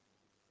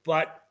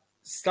 but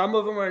some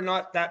of them are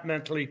not that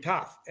mentally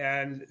tough.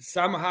 And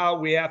somehow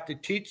we have to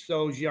teach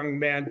those young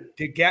men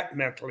to get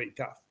mentally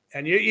tough.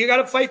 And you got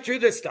to fight through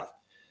this stuff,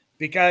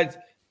 because,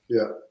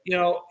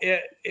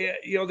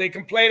 they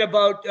complain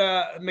about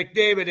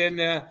McDavid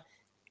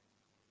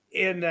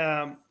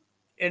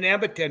in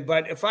Edmonton.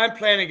 But if I'm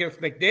playing against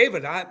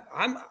McDavid,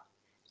 I'm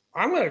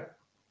going to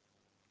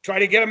try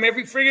to get him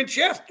every friggin'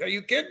 shift. Are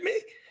you kidding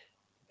me?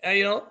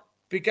 And,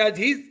 because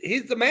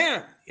he's the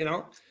man,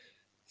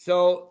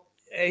 So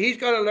he's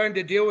got to learn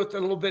to deal with it a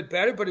little bit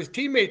better, but his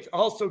teammates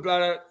also got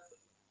to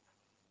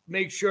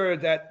make sure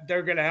that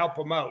they're going to help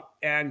him out.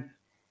 And,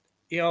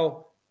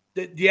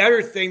 the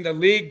other thing, the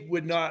league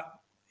would not,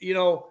 in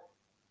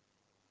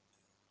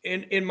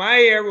my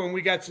era, when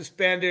we got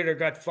suspended or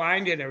got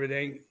fined and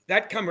everything,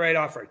 that come right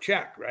off our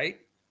check, right?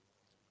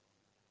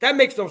 That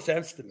makes no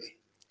sense to me.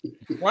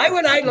 Why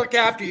would I look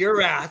after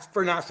your ass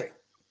for nothing?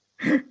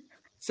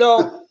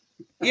 So,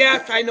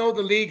 yes, I know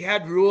the league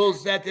had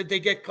rules that if they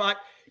get caught,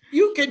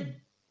 you could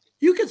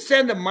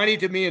send the money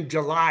to me in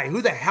July.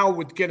 Who the hell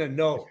was gonna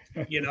know?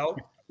 Yeah.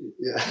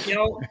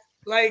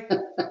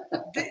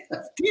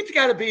 Teams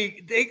got to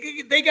be.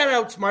 They got to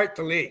outsmart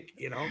the league.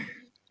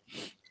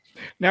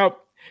 Now,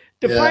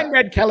 define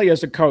Red Kelly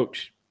as a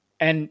coach,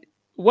 and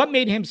what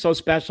made him so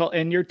special,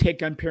 and your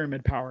take on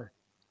Pyramid Power.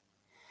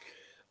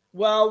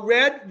 Well,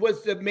 Red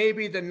was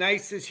maybe the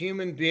nicest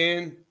human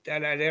being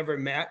that I'd ever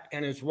met,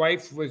 and his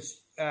wife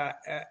was.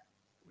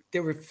 They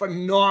were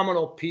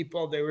phenomenal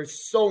people. They were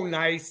so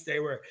nice. They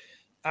were.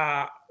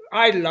 I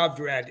loved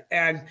Red,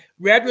 and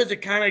Red was the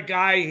kind of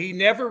guy. He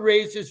never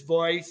raised his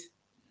voice.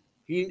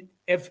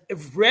 If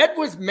Red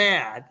was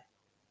mad,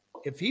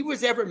 if he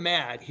was ever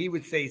mad, he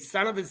would say,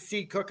 "Son of a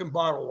sea cook and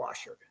bottle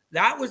washer."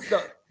 That was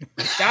it.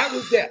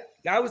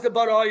 That was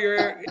about all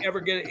you're ever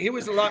getting. He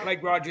was a lot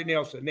like Roger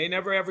Nielsen. They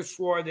never ever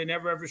swore. They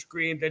never ever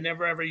screamed. They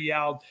never ever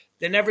yelled.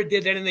 They never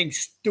did anything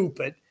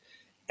stupid.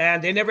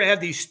 And they never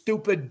had these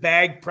stupid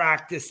bag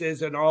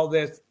practices and all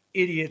this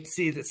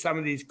idiocy that some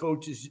of these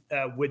coaches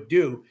would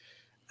do.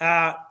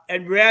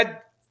 And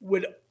Red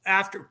would,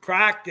 after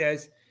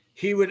practice,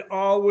 he would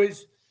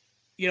always,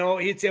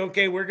 he'd say,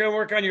 "Okay, we're going to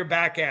work on your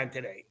backhand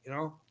today."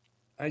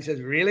 I said,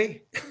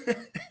 "Really?"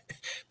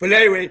 But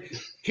anyway,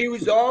 he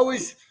was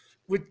always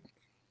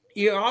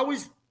he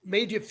always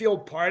made you feel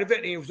part of it.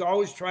 And he was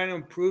always trying to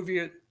improve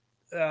you,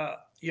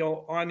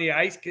 on the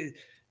ice,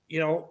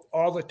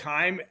 all the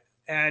time.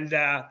 And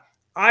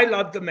I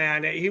loved the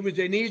man. He was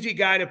an easy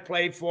guy to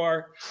play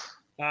for.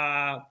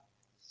 But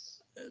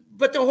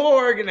the whole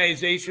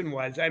organization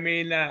was. I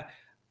mean, I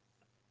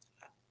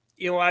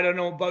don't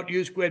know about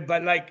you, Squid,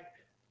 but like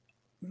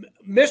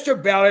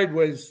Mr. Ballard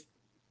was,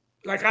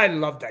 like, I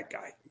loved that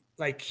guy.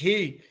 Like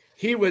he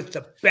was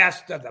the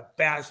best of the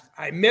best.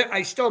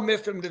 I still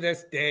miss him to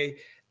this day.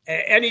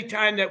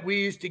 Anytime that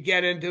we used to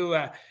get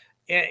into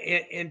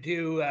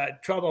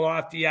trouble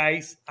off the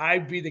ice,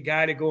 I'd be the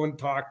guy to go and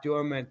talk to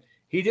him, and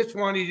he just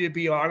wanted you to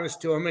be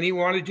honest to him, and he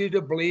wanted you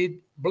to bleed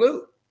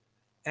blue.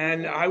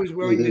 And I was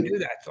willing to do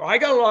that. So I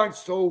got along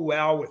so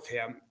well with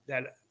him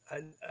that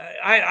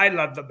I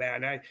love the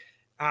man.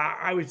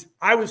 I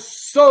was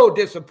so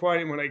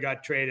disappointed when I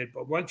got traded,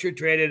 but once you're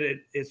traded,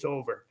 it's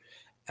over.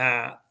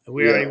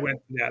 We already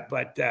went through that,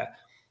 but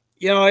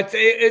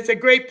it's a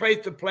great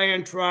place to play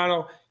in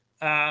Toronto.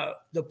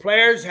 The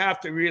players have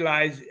to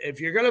realize if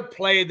you're going to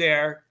play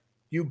there,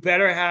 you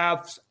better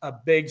have a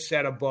big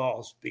set of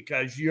balls,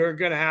 because you're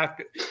going to have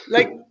to,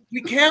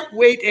 we can't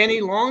wait any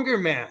longer,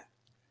 man.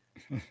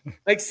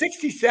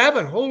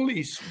 67,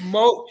 holy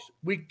smokes.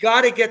 We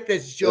got to get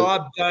this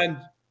job done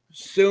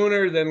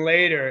sooner than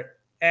later.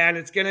 And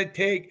it's going to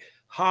take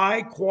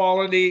high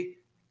quality,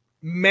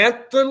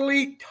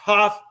 mentally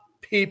tough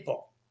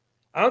people.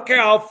 I don't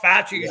care how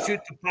fast you can shoot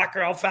the puck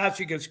or how fast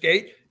you can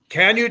skate.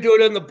 Can you do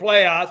it in the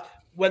playoffs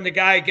when the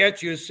guy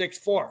against you is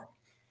 6'4"?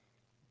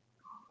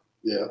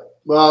 Yeah.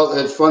 Well,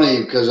 it's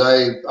funny because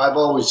I've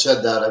always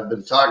said that. I've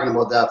been talking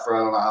about that for I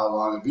don't know how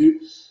long.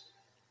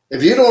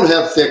 If you don't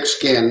have thick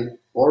skin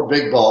or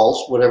big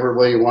balls, whatever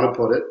way you want to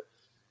put it,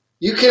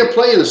 you can't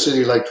play in a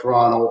city like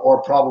Toronto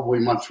or probably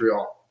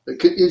Montreal.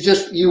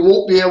 You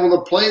won't be able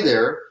to play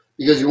there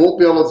because you won't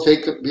be able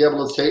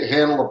to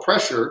handle the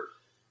pressure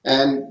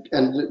and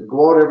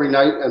go out every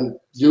night and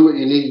do what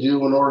you need to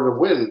do in order to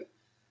win.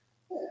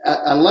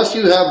 Unless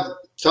you have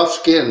tough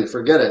skin,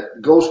 forget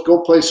it.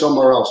 Go play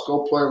somewhere else.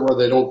 Go play where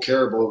they don't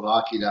care about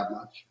hockey that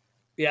much.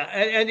 Yeah,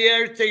 and the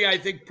other thing I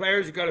think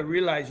players have got to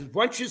realize is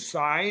once you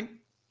sign,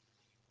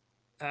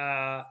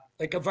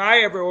 if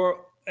I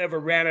ever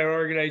ran an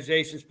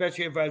organization,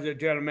 especially if I was a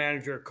general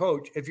manager or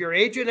coach, if your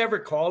agent ever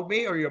called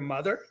me or your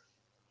mother,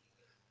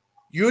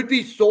 you'd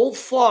be so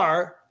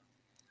far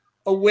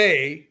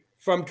away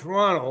from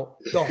Toronto,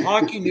 the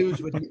hockey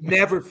news would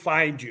never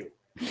find you.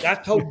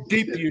 That's how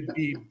deep you'd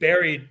be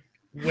buried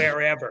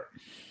wherever.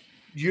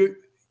 You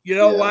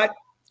know what?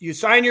 You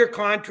sign your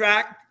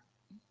contract,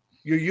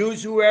 you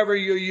use whoever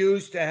you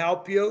use to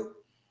help you,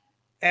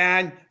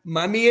 and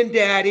mommy and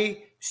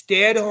daddy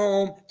stay at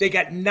home. They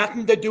got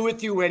nothing to do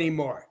with you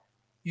anymore.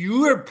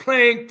 You are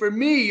playing for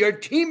me, your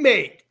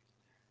teammate.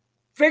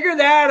 Figure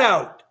that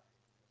out.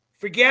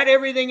 Forget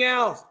everything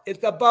else.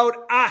 It's about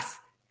us.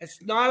 It's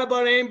not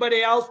about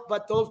anybody else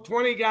but those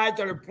 20 guys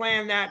that are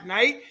playing that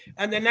night,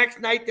 and the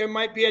next night there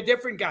might be a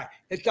different guy.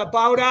 It's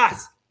about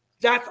us.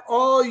 That's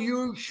all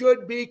you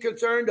should be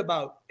concerned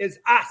about is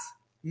us,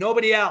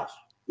 nobody else.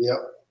 Yeah.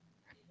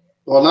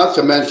 Well, not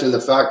to mention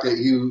the fact that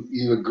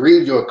you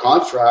agreed to a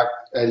contract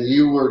and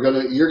you're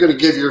gonna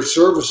give your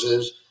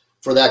services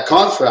for that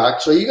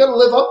contract, so you got to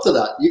live up to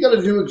that. You got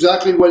to do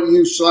exactly what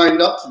you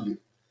signed up to do.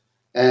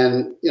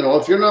 And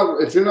if you're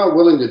not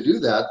willing to do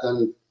that,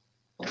 then,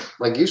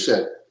 like you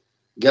said,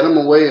 get them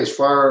away as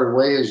far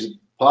away as you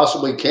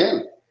possibly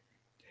can.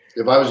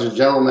 If I was a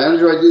general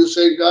manager, I'd do the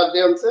same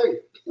goddamn thing.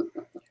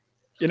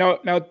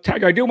 Now,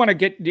 Tiger, I do want to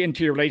get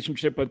into your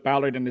relationship with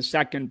Ballard in a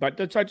second, but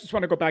I just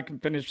want to go back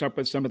and finish up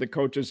with some of the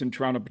coaches in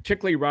Toronto,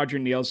 particularly Roger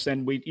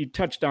Nielsen. You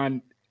touched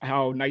on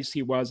how nice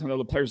he was and all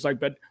the players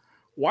but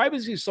why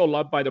was he so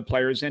loved by the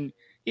players? And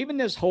even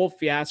this whole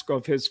fiasco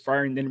of his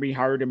firing, then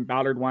rehired him,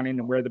 Ballard wanting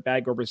to wear the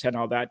bag over his head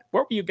and all that.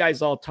 What were you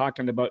guys all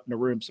talking about in the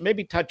room? So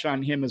maybe touch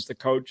on him as the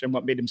coach and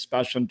what made him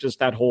special and just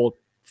that whole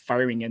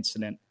firing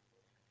incident.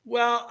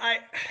 Well,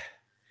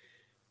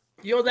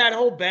 that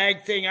whole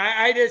bag thing,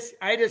 I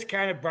just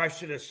kind of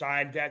brushed it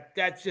aside.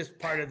 That's just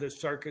part of the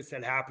circus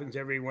that happens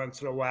every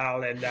once in a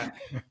while. And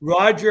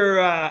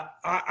Roger,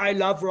 I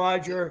love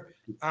Roger.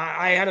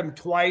 I had him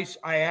twice.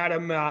 I had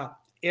him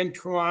in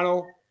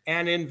Toronto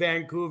and in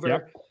Vancouver.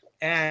 Yep.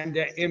 And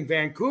in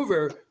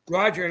Vancouver,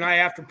 Roger and I,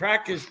 after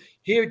practice,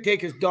 he would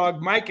take his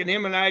dog Mike, and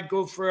him and I'd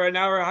go for an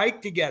hour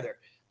hike together.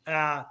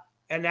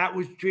 And that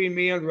was between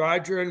me and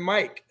Roger and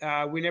Mike.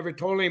 We never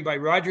told anybody.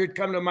 Roger would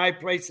come to my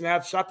place and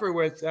have supper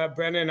with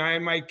Brendan and I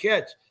and my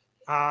kids.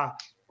 I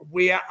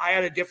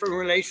had a different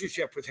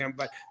relationship with him.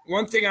 But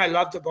one thing I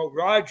loved about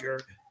Roger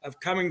of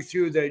coming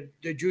through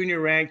the junior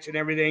ranks and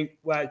everything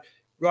was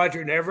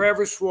Roger never,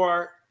 ever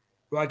swore.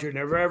 Roger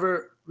never,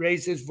 ever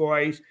raised his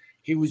voice.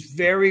 He was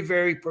very,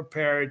 very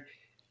prepared.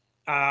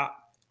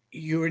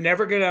 You were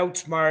never going to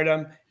outsmart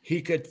him.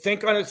 He could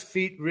think on his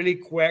feet really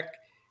quick.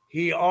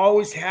 He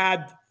always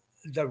had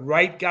the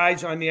right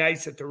guys on the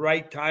ice at the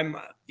right time.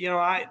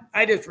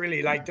 I just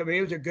really liked him.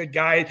 He was a good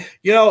guy.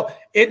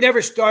 It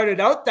never started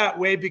out that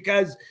way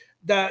because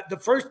the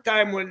first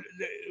time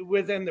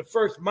within the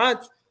first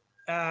month,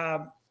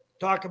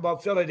 talk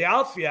about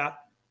Philadelphia,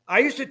 I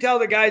used to tell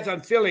the guys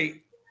on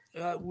Philly,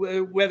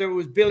 whether it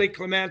was Billy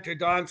Clement or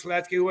Don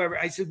Seletsky, whoever,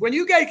 I said, when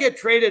you guys get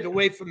traded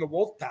away from the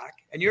Wolfpack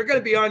and you're going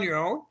to be on your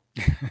own,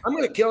 I'm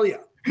going to kill you.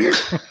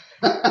 So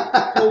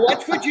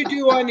watch what you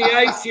do on the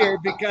ice here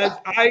because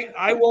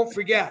I won't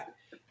forget.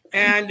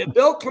 And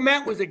Bill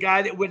Clement was a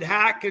guy that would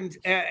hack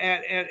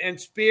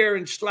and spear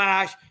and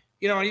slash.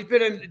 He's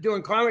been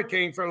doing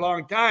commentating for a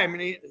long time,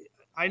 and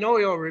I know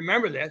he'll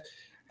remember this.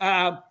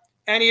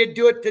 And he'd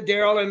do it to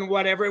Daryl and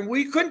whatever, and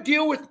we couldn't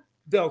deal with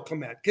Bill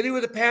Clement because he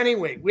was a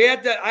pennyweight.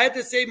 I had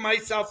to save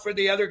myself for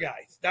the other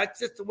guys. That's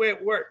just the way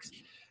it works.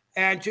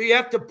 And so you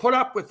have to put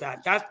up with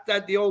that. That's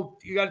the old,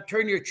 you got to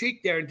turn your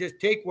cheek there and just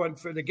take one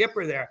for the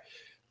Gipper there.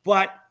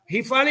 But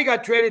he finally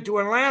got traded to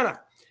Atlanta.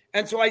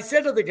 And so I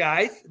said to the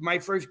guys, my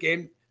first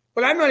game,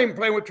 but I'm not even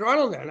playing with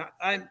Toronto then.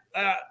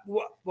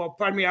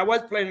 Pardon me, I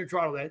was playing in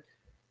Toronto then.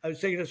 I was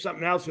thinking of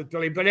something else with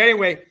Billy. But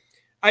anyway,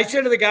 I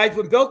said to the guys,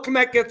 when Bill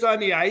Clement gets on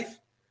the ice,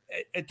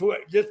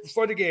 just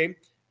before the game,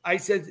 I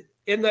said,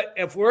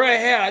 if we're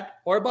ahead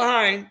or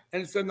behind,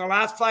 and it's in the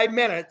last 5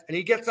 minutes, and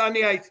he gets on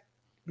the ice,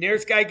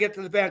 nearest guy gets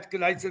to the bench,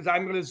 because I said,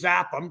 I'm going to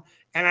zap him.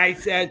 And I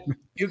said,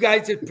 you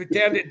guys just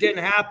pretend it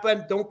didn't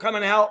happen. Don't come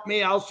and help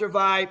me. I'll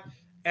survive.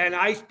 And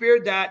I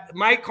speared that.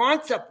 My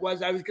concept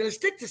was I was going to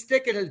stick the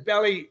stick in his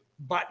belly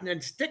button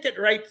and stick it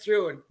right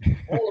through and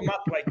hold him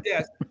up like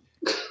this.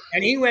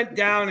 And he went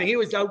down, and he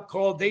was out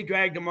cold. They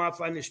dragged him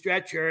off on the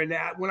stretcher. And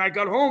when I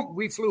got home,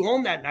 we flew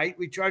home that night.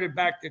 We chartered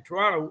back to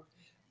Toronto.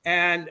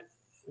 And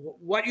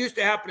what used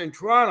to happen in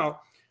Toronto,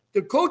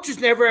 the coaches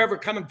never ever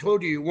come and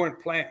told you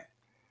weren't playing.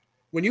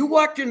 When you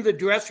walked into the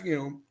dressing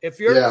room, if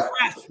your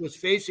crest was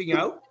facing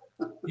out,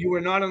 you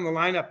were not in the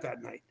lineup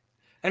that night.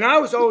 And I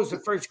was always the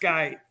first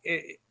guy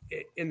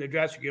in the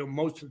dressing room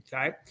most of the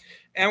time.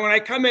 And when I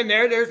come in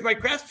there, there's my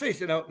crest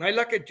facing out. And I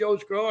look at Joe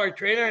Sgro, our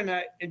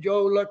trainer, and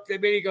Joe looks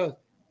at me and he goes,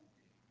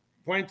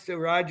 points to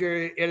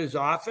Roger in his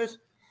office.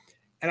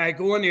 And I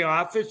go in the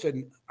office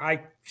and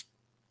I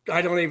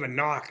don't even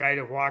knock. I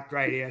just walked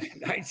right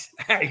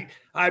in.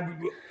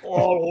 I'm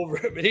all over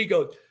him. And he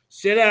goes,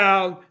 sit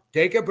down,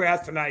 take a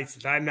breath. And I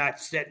said, I'm not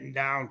sitting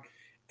down.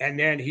 And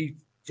then he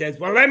says,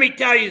 well, let me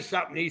tell you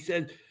something. He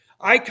says,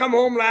 I come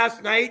home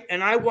last night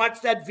and I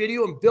watched that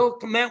video, and Bill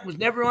Clement was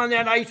never on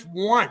that ice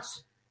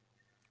once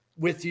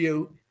with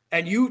you,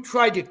 and you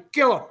tried to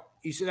kill him.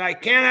 He said, I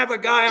can't have a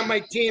guy on my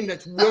team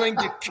that's willing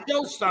to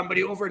kill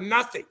somebody over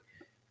nothing.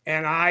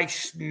 And I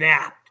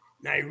snapped.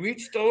 And I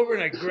reached over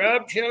and I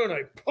grabbed him and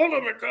I pulled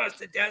him across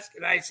the desk,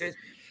 and I said,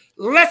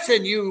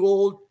 listen, you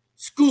old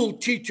school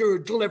teacher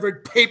who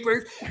delivered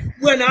papers.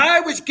 When I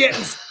was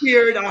getting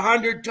speared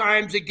 100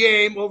 times a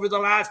game over the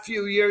last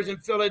few years in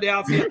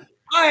Philadelphia,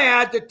 I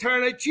had to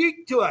turn a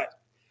cheek to it.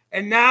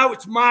 And now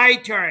it's my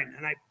turn.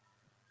 And I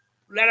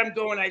let him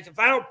go. And I said, if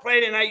I don't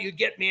play tonight, you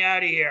get me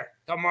out of here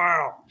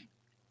tomorrow.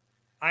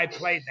 I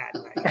played that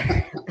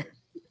night.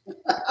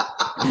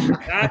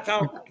 That's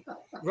how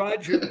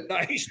Roger and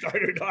I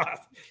started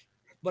off.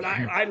 But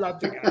I love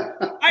the guy.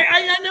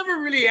 I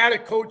never really had a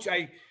coach.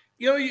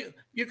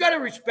 You got to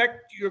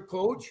respect your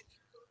coach.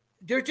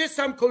 There's just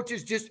some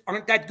coaches just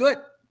aren't that good.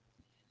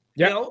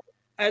 Yep. You know,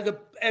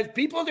 as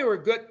people, they were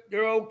good.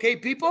 They're okay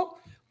people,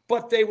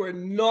 but they were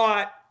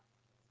not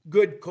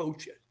good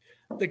coaches.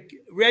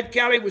 Red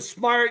Kelly was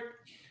smart.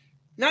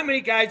 Not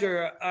many guys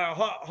are a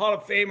Hall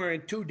of Famer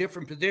in two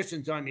different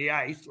positions on the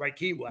ice like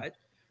he was.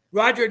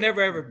 Roger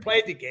never ever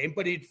played the game,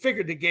 but he'd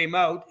figured the game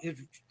out. His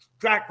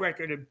track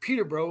record in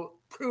Peterborough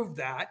proved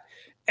that.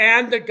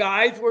 And the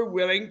guys were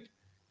willing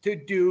to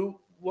do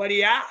what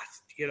he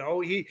asked. You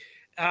know,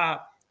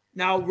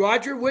 now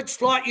Roger would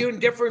slot you in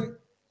different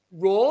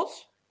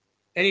roles,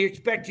 and he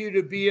expects you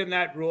to be in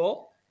that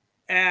role.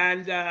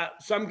 And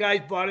some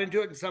guys bought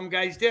into it and some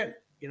guys didn't,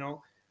 you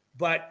know.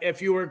 But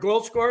if you were a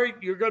goal scorer,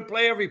 you're going to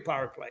play every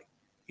power play.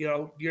 You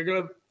know, you're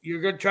going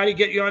to try to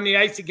get you on the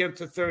ice against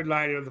the third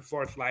line or the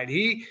fourth line.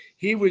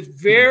 He was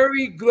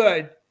very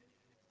good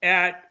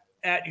at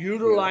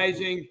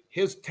utilizing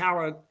his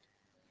talent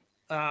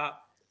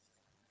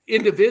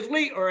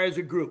individually or as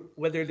a group,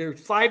 whether there's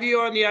 5 of you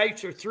on the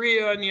ice or 3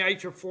 of you on the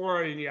ice or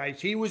 4 on the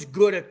ice. He was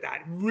good at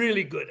that,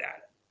 really good at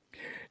it.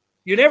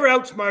 You never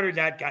outsmarted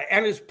that guy.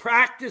 And his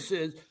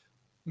practices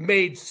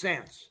made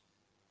sense.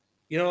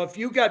 You know, if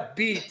you got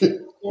beat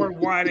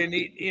 4-1 and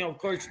he, of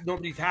course,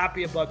 nobody's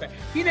happy about that.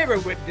 He never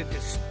went to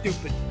this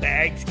stupid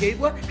bag skate.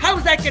 How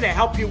is that going to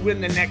help you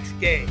win the next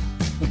game?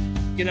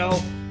 You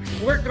know,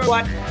 work on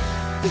what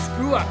the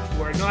screw-ups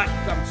were, not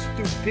some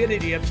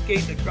stupidity of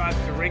skating across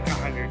the rink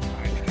 100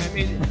 times. I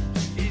mean,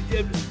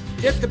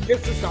 just to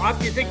piss us off,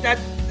 do you think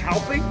that's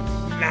helping?